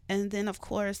tenant. And then, of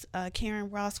course, Karen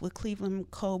Ross with Cleveland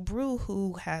Cold Brew,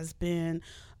 who has been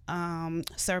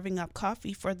serving up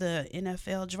coffee for the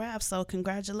NFL draft. So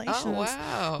congratulations. Oh,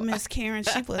 wow. Miss Karen.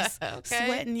 She was Okay.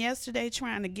 sweating yesterday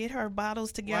trying to get her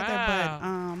bottles together.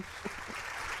 Wow.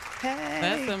 But hey.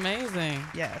 That's amazing.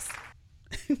 Yes.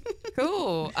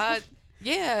 Cool.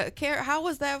 Yeah, Karen, how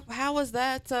was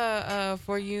that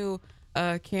for you,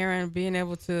 Karen, being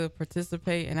able to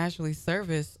participate and actually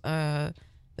service the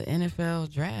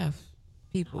NFL draft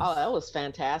people? Oh, that was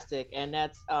fantastic, and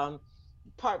that's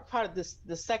part of this.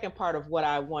 The second part of what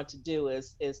I want to do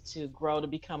is to grow to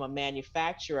become a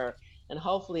manufacturer, and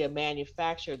hopefully a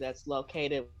manufacturer that's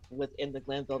located within the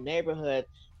Glenville neighborhood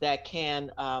that can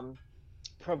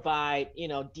provide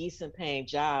decent paying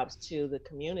jobs to the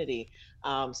community.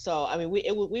 So I mean,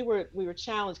 we were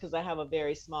challenged because I have a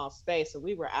very small space, so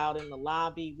we were out in the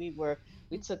lobby.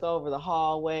 We took over the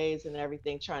hallways and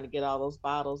everything, trying to get all those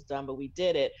bottles done, but we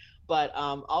did it. But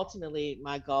ultimately,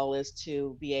 my goal is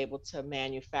to be able to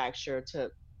manufacture,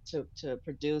 to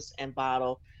produce and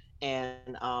bottle,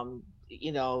 and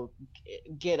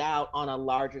get out on a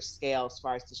larger scale as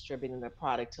far as distributing the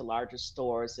product to larger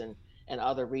stores and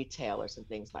other retailers and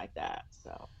things like that.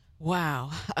 So.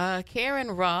 Wow.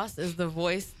 Karen Ross is the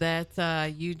voice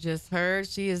that you just heard.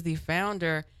 She is the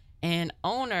founder and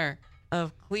owner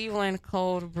of Cleveland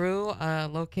Cold Brew,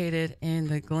 located in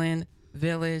the Glen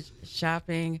Village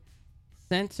Shopping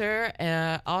Center.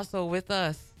 Also with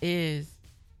us is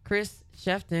Chris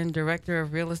Shefton, Director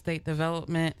of Real Estate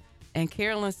Development, and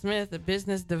Carolyn Smith, the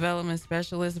Business Development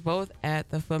Specialist, both at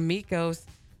the Famicos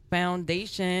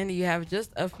Foundation. You have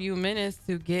just a few minutes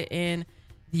to get in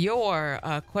your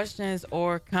questions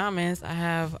or comments. I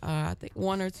have, I think,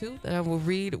 one or two that I will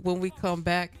read when we come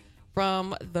back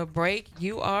from the break.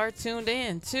 You are tuned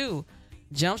in to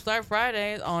Jumpstart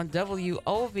Fridays on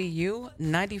WOVU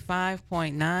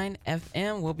 95.9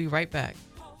 FM. We'll be right back.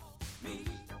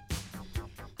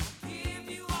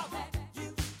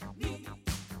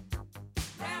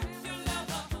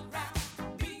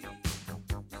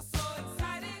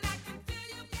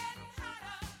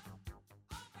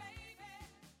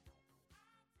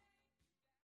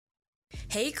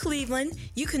 Hey Cleveland,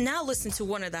 you can now listen to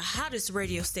one of the hottest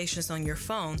radio stations on your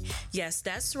phone. Yes,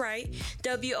 that's right.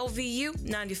 WOVU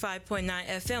 95.9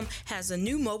 FM has a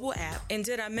new mobile app. And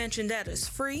did I mention that it's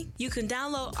free? You can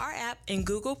download our app in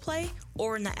Google Play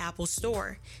or in the Apple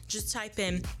Store. Just type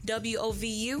in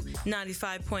WOVU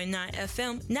 95.9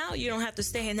 FM. Now you don't have to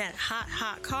stay in that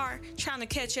hot car trying to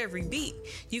catch every beat.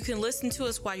 You can listen to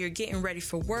us while you're getting ready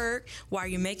for work, while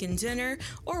you're making dinner,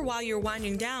 or while you're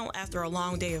winding down after a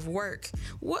long day of work.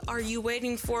 What are you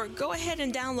waiting for? Go ahead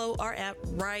and download our app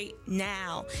right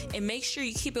now. And make sure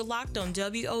you keep it locked on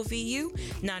WOVU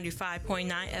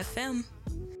 95.9 FM.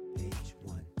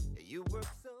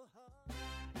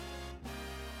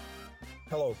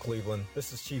 Hello, Cleveland.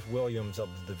 This is Chief Williams of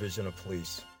the Division of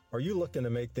Police. Are you looking to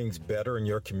make things better in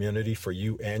your community for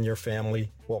you and your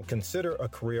family? Well, consider a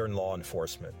career in law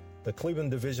enforcement. The Cleveland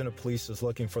Division of Police is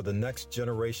looking for the next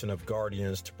generation of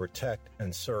guardians to protect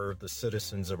and serve the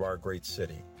citizens of our great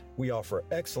city. We offer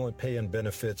excellent pay and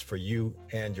benefits for you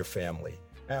and your family.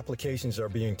 Applications are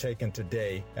being taken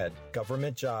today at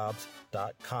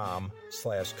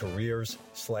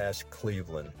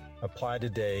governmentjobs.com/careers/Cleveland. Apply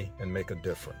today and make a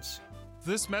difference.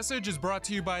 This message is brought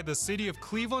to you by the City of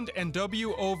Cleveland and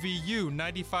WOVU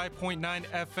 95.9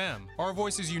 FM. Our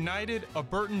Voices United, a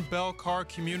Burton Bell Carr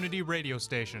community radio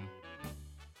station.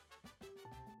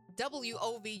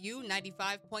 WOVU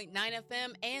 95.9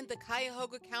 FM and the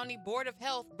Cuyahoga County Board of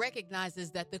Health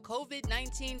recognizes that the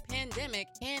COVID-19 pandemic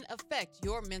can affect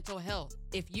your mental health.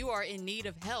 If you are in need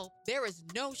of help, there is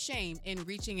no shame in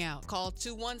reaching out. Call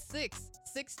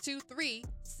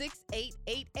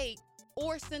 216-623-6888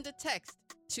 or send a text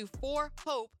to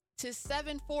 4HOPE to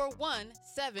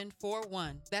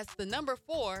 741-741. That's the number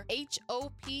 4,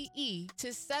 HOPE,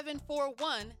 to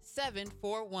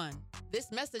 741-741.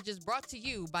 This message is brought to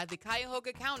you by the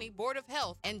Cuyahoga County Board of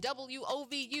Health and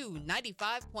WOVU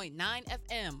 95.9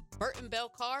 FM, Burton Bell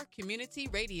Carr Community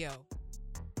Radio.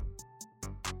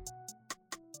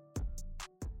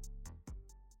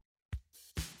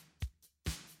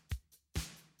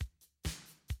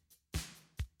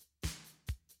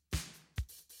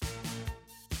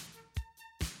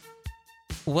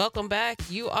 Welcome back.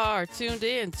 You are tuned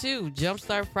in to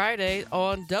Jumpstart Friday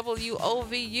on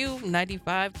WOVU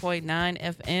 95.9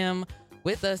 FM.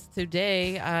 With us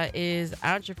today is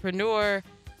entrepreneur,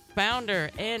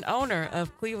 founder, and owner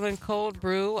of Cleveland Cold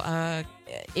Brew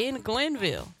in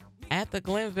Glenville at the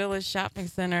Glen Village Shopping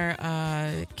Center.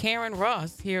 Karen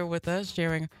Ross here with us,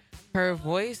 sharing her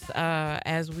voice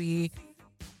as we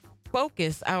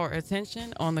focus our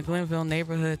attention on the Glenville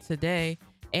neighborhood today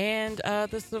and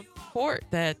the support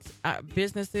that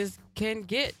businesses can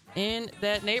get in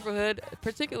that neighborhood,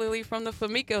 particularly from the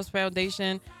Famicos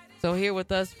Foundation. So here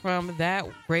with us from that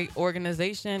great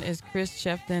organization is Chris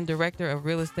Shefton, Director of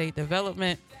Real Estate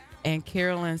Development, and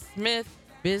Carolyn Smith,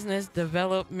 Business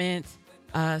Development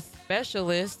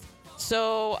Specialist.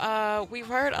 So we've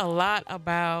heard a lot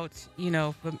about,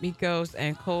 Famicos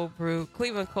and Cold Brew,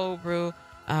 Cleveland Cold Brew,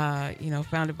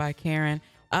 founded by Karen.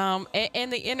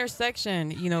 And the intersection,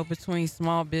 between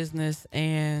small business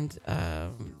and,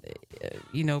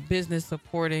 business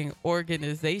supporting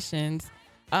organizations.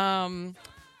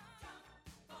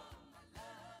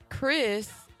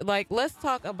 Chris, let's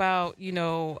talk about,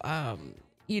 the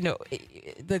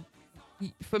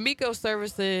Famicos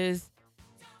Services,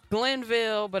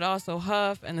 Glenville, but also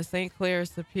Huff and the St. Clair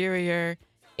Superior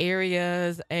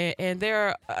areas. And there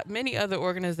are many other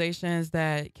organizations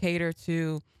that cater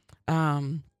to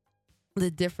the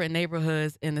different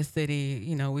neighborhoods in the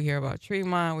city. We hear about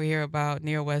Tremont, we hear about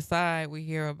Near West Side, we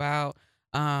hear about,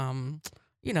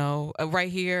 right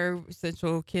here,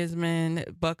 Central Kinsman,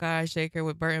 Buckeye, Shaker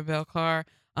with Burton Bell Carr,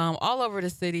 all over the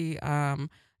city. And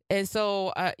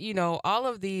so, all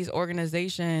of these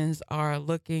organizations are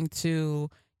looking to,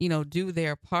 do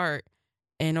their part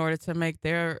in order to make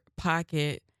their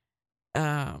pocket,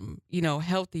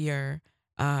 healthier,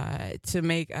 to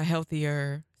make a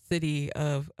healthier city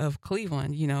of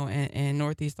Cleveland, and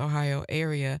Northeast Ohio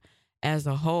area as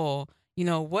a whole.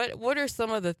 What are some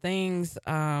of the things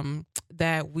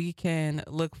that we can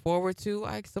look forward to,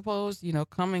 I suppose,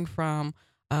 coming from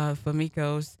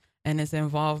Famicos and its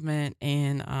involvement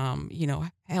in,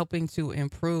 helping to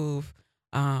improve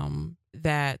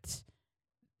that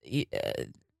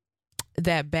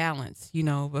balance,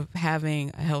 of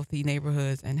having healthy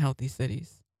neighborhoods and healthy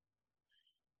cities?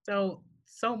 So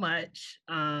much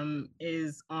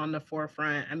is on the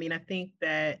forefront. I mean, I think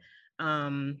that,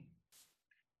 Carolyn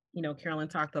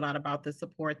talked a lot about the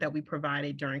support that we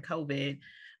provided during COVID.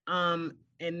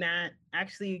 And that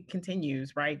actually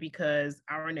continues, right? Because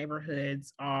our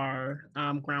neighborhoods are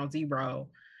ground zero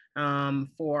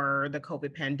for the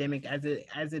COVID pandemic as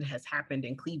it has happened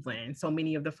in Cleveland. So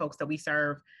many of the folks that we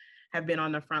serve have been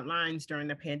on the front lines during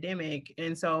the pandemic.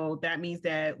 And so that means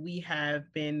that we have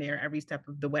been there every step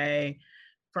of the way,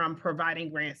 from providing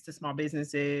grants to small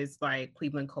businesses like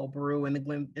Cleveland Cold Brew and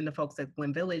the folks at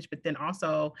Glen Village, but then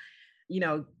also,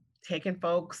 taking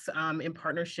folks in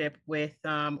partnership with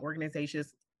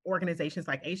organizations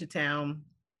like Asia Town,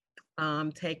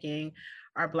 taking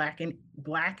our Black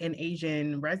and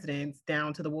Asian residents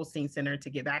down to the Wolstein Center to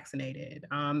get vaccinated,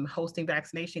 hosting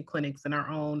vaccination clinics in our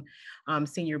own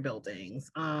senior buildings.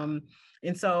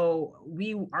 And so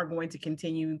we are going to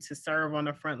continue to serve on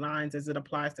the front lines as it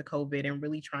applies to COVID, and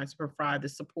really trying to provide the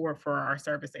support for our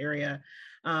service area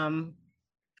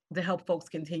to help folks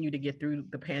continue to get through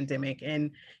the pandemic.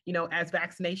 And, as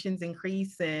vaccinations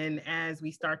increase and as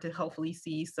we start to hopefully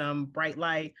see some bright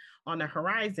light on the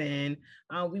horizon,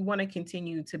 we want to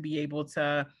continue to be able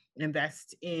to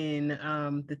invest in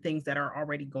the things that are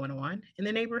already going on in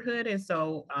the neighborhood. And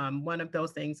so one of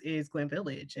those things is Glen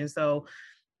Village. And so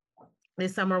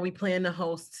this summer we plan to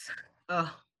host a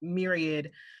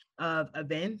myriad of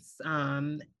events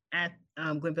at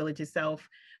Glen Village itself,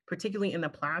 particularly in the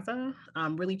plaza,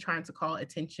 really trying to call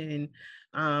attention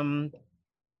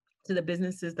to the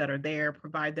businesses that are there,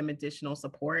 provide them additional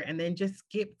support, and then just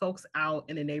get folks out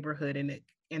in the neighborhood and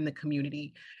in the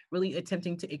community, really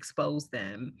attempting to expose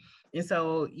them. And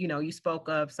so, you spoke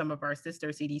of some of our sister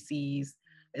CDCs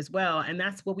as well, and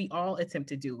that's what we all attempt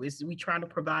to do, is we try to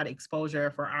provide exposure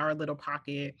for our little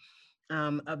pocket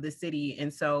of the city.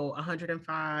 And so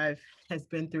 105 has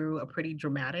been through a pretty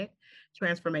dramatic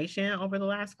transformation over the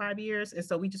last 5 years. And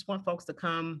so we just want folks to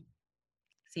come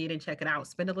see it and check it out,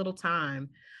 spend a little time,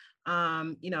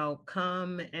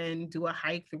 come and do a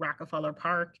hike through Rockefeller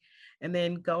Park, and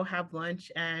then go have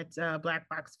lunch at Black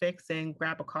Box Fix and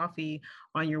grab a coffee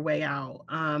on your way out.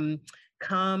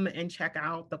 Come and check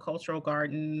out the cultural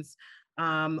gardens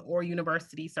or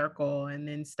University Circle, and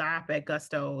then stop at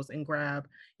Gusto's and grab,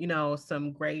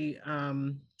 some great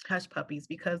hush puppies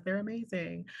because they're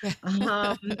amazing.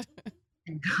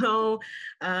 Go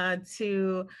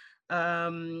to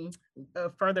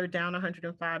further down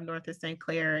 105 North of St.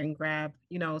 Clair and grab,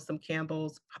 some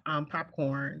Campbell's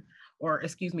popcorn, or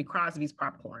excuse me, Crosby's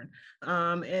popcorn.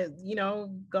 And,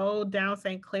 go down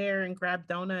St. Clair and grab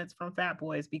donuts from Fat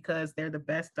Boys because they're the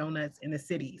best donuts in the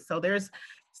city. So there's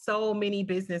so many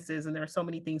businesses and there are so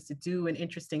many things to do and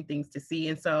interesting things to see.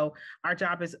 And so our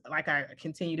job is, like I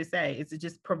continue to say, is to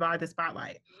just provide the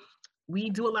spotlight. We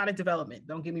do a lot of development,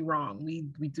 don't get me wrong. We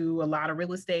do a lot of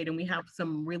real estate, and we have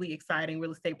some really exciting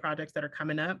real estate projects that are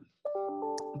coming up.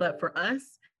 But for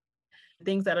us,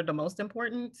 things that are the most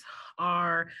important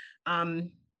are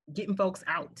getting folks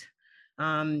out,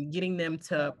 getting them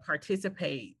to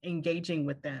participate, engaging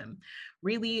with them,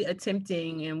 really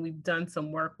attempting, and we've done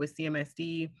some work with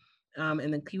CMSD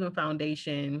and the Cleveland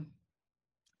Foundation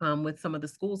with some of the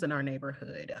schools in our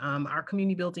neighborhood. Our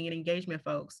community building and engagement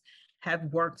folks have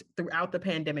worked throughout the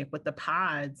pandemic with the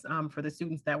pods for the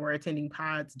students that were attending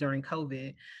pods during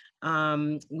COVID.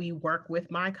 We work with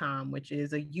MyCom, which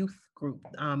is a youth group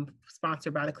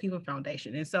sponsored by the Cleveland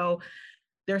Foundation. And so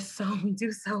we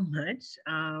do so much.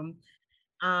 And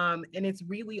it's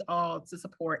really all to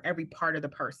support every part of the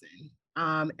person,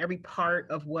 every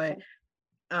part of what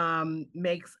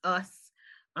makes us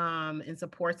and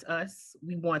supports us.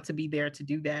 We want to be there to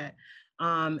do that.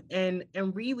 And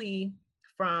really,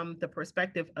 from the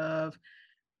perspective of,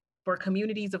 for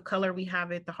communities of color, we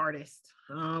have it the hardest.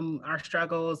 Our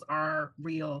struggles are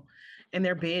real and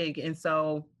they're big. And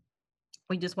so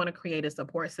we just want to create a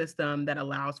support system that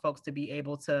allows folks to be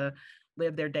able to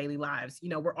live their daily lives.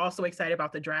 We're also excited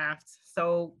about the draft.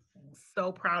 So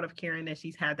proud of Karen that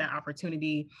she's had that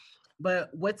opportunity. But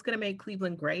what's going to make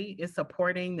Cleveland great is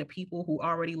supporting the people who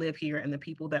already live here and the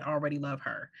people that already love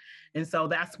her. And so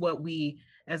that's what we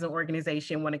as an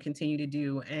organization want to continue to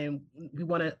do. And we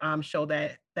want to show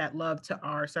that love to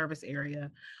our service area.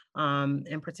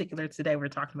 In particular, today we're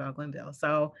talking about Glenville.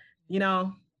 So,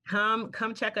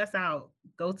 come check us out.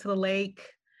 Go to the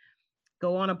lake,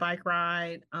 go on a bike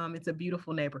ride. It's a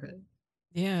beautiful neighborhood.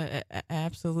 Yeah,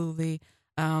 absolutely.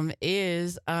 Before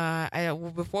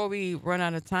we run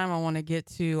out of time, I want to get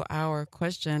to our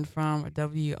question from a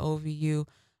WOVU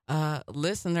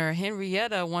listener.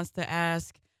 Henrietta wants to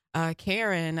ask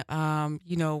Karen,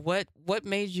 what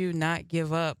made you not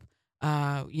give up,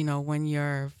 when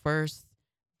your first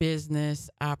business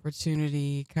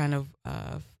opportunity kind of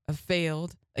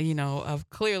failed, of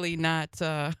clearly not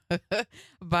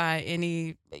by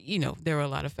any, there were a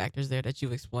lot of factors there that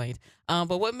you explained.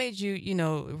 But what made you,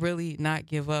 really not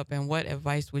give up, and what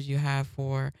advice would you have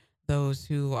for those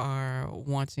who are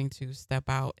wanting to step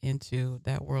out into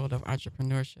that world of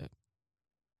entrepreneurship?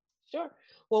 Sure.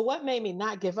 Well, what made me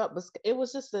not give up was it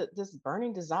was just this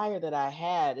burning desire that I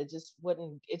had. It just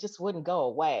wouldn't go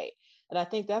away. And I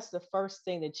think that's the first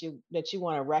thing that you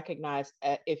want to recognize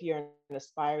if you're an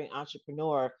aspiring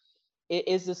entrepreneur.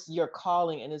 Is this your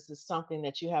calling, and is this something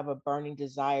that you have a burning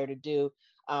desire to do?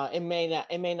 It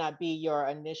may not be your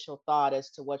initial thought as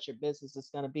to what your business is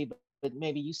going to be, but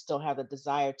maybe you still have the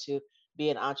desire to be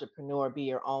an entrepreneur, be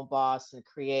your own boss, and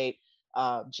create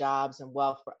jobs and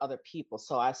wealth for other people.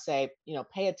 So I say,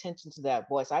 pay attention to that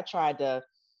voice. I tried to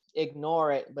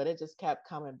ignore it, but it just kept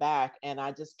coming back, and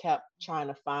I just kept trying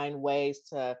to find ways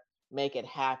to make it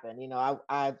happen.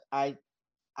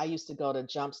 I used to go to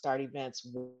Jumpstart events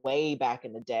way back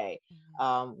in the day,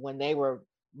 when they were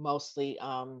mostly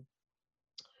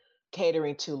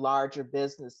catering to larger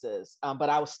businesses. But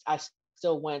I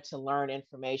still went to learn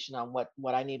information on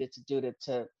what I needed to do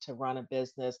to run a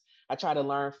business. I try to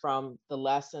learn from the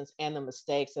lessons and the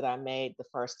mistakes that I made the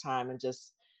first time, and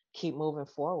just keep moving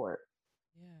forward.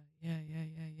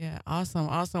 Yeah. Awesome.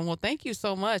 Well, thank you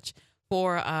so much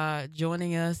for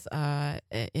joining us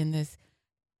in this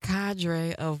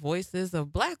cadre of voices,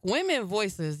 of Black women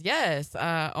voices. Yes,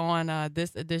 on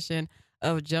this edition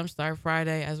of Jumpstart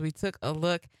Friday, as we took a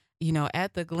look,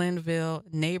 at the Glenville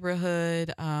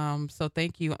neighborhood. So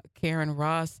thank you, Karen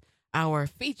Ross, our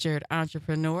featured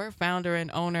entrepreneur, founder and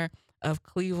owner of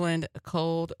Cleveland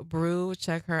Cold Brew.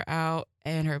 Check her out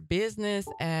and her business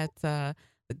at the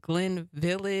Glen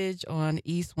Village on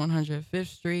East 105th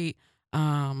Street.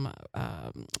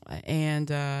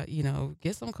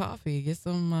 Get some coffee, get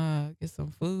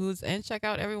some foods, and check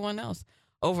out everyone else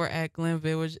over at Glen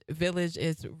Village.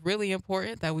 It's really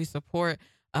important that we support,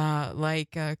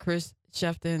 like Chris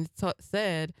Shefton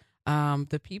said,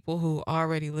 the people who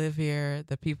already live here,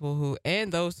 the people who,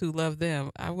 and those who love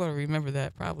them. I'm going to remember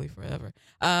that probably forever.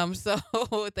 So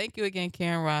thank you again,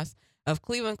 Karen Ross of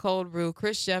Cleveland Cold Brew,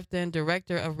 Chris Shefton,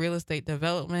 Director of Real Estate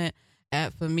Development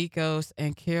at Famicos,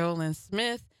 and Carolyn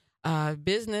Smith,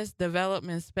 Business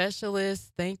Development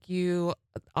Specialist. Thank you,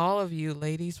 all of you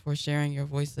ladies, for sharing your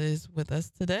voices with us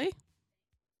today.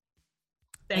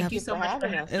 Thank you so much for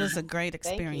having us. It was a great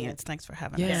experience. Thanks for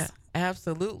having us. Yeah,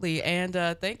 absolutely. And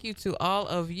thank you to all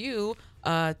of you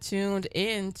tuned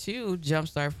in to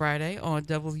Jumpstart Friday on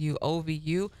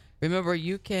WOVU. Remember,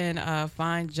 you can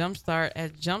find Jumpstart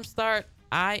at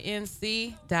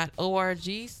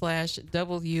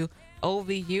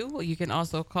jumpstartinc.org/WOVU. You can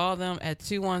also call them at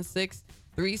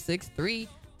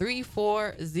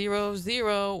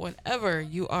 216-363-3400 whenever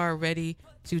you are ready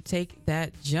to take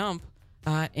that jump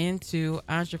into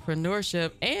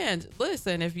entrepreneurship. And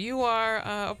listen, if you are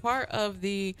a part of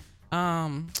the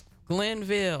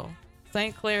Glenville,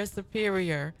 St. Clair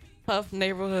Superior, Huff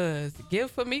neighborhoods,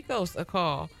 give Famicos a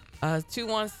call.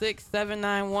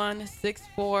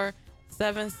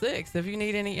 216-791-6476. If you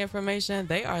need any information,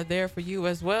 they are there for you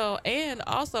as well. And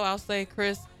also, I'll say,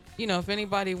 Chris, if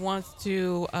anybody wants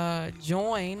to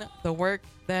join the work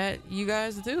that you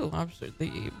guys do, I'm sure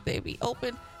they be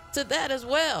open to that as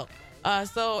well.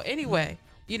 So anyway,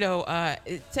 go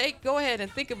ahead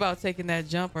and think about taking that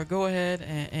jump, or go ahead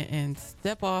and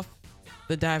step off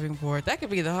the diving board. That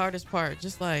could be the hardest part,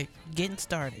 just like getting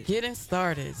started.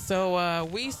 So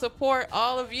we support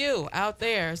all of you out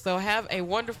there. So have a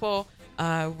wonderful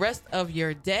rest of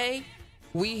your day.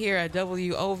 We here at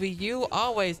WOVU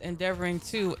always endeavoring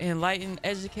to enlighten,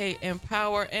 educate,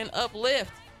 empower, and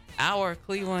uplift our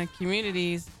Cleveland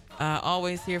communities.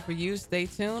 Always here for you. Stay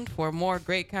tuned for more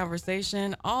great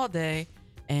conversation all day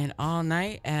and all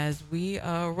night as we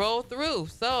roll through.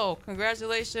 So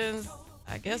congratulations,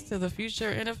 I guess, to the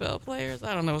future NFL players.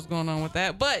 I don't know what's going on with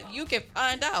that, but you can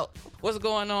find out what's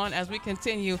going on as we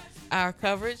continue our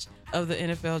coverage of the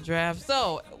NFL draft.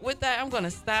 So with that, I'm going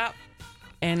to stop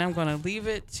and I'm going to leave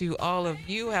it to all of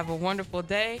you. Have a wonderful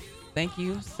day. Thank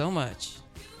you so much.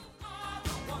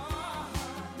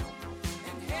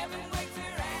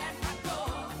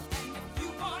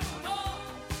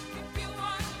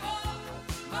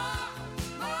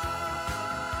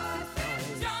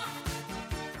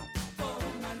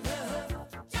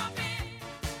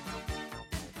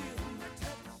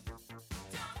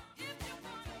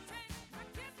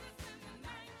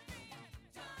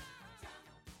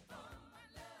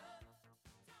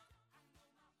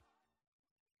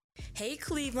 Hey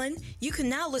Cleveland, you can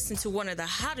now listen to one of the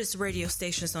hottest radio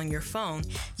stations on your phone.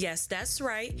 Yes, that's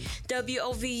right.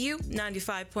 WOVU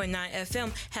 95.9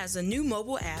 FM has a new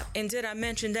mobile app, and did I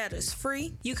mention that it's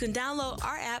free? You can download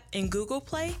our app in Google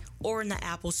Play or in the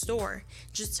Apple Store.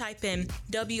 Just type in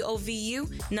WOVU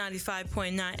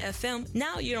 95.9 FM.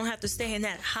 Now you don't have to stay in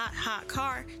that hot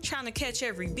car trying to catch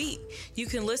every beat. You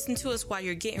can listen to us while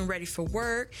you're getting ready for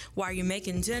work, while you're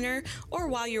making dinner, or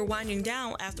while you're winding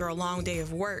down after a long day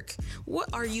of work. What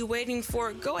are you waiting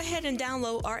for? Go ahead and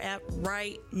download our app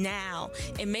right now.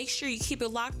 And make sure you keep it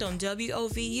locked on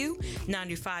WOVU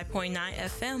 95.9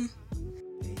 FM.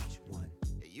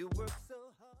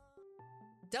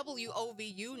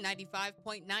 WOVU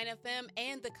 95.9 FM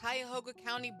and the Cuyahoga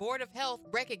County Board of Health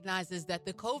recognizes that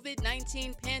the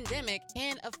COVID-19 pandemic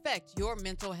can affect your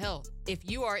mental health. If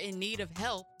you are in need of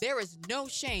help, there is no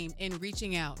shame in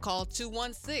reaching out. Call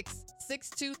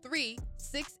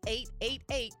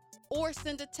 216-623-6888 or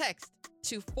send a text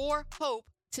to 4HOPE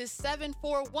to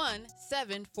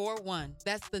 741-741.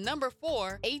 That's the number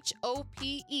 4,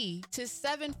 HOPE, to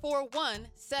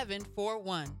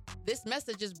 741-741. This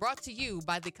message is brought to you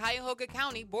by the Cuyahoga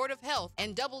County Board of Health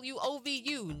and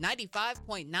WOVU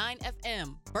 95.9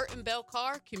 FM, Burton Bell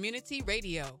Carr Community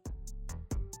Radio.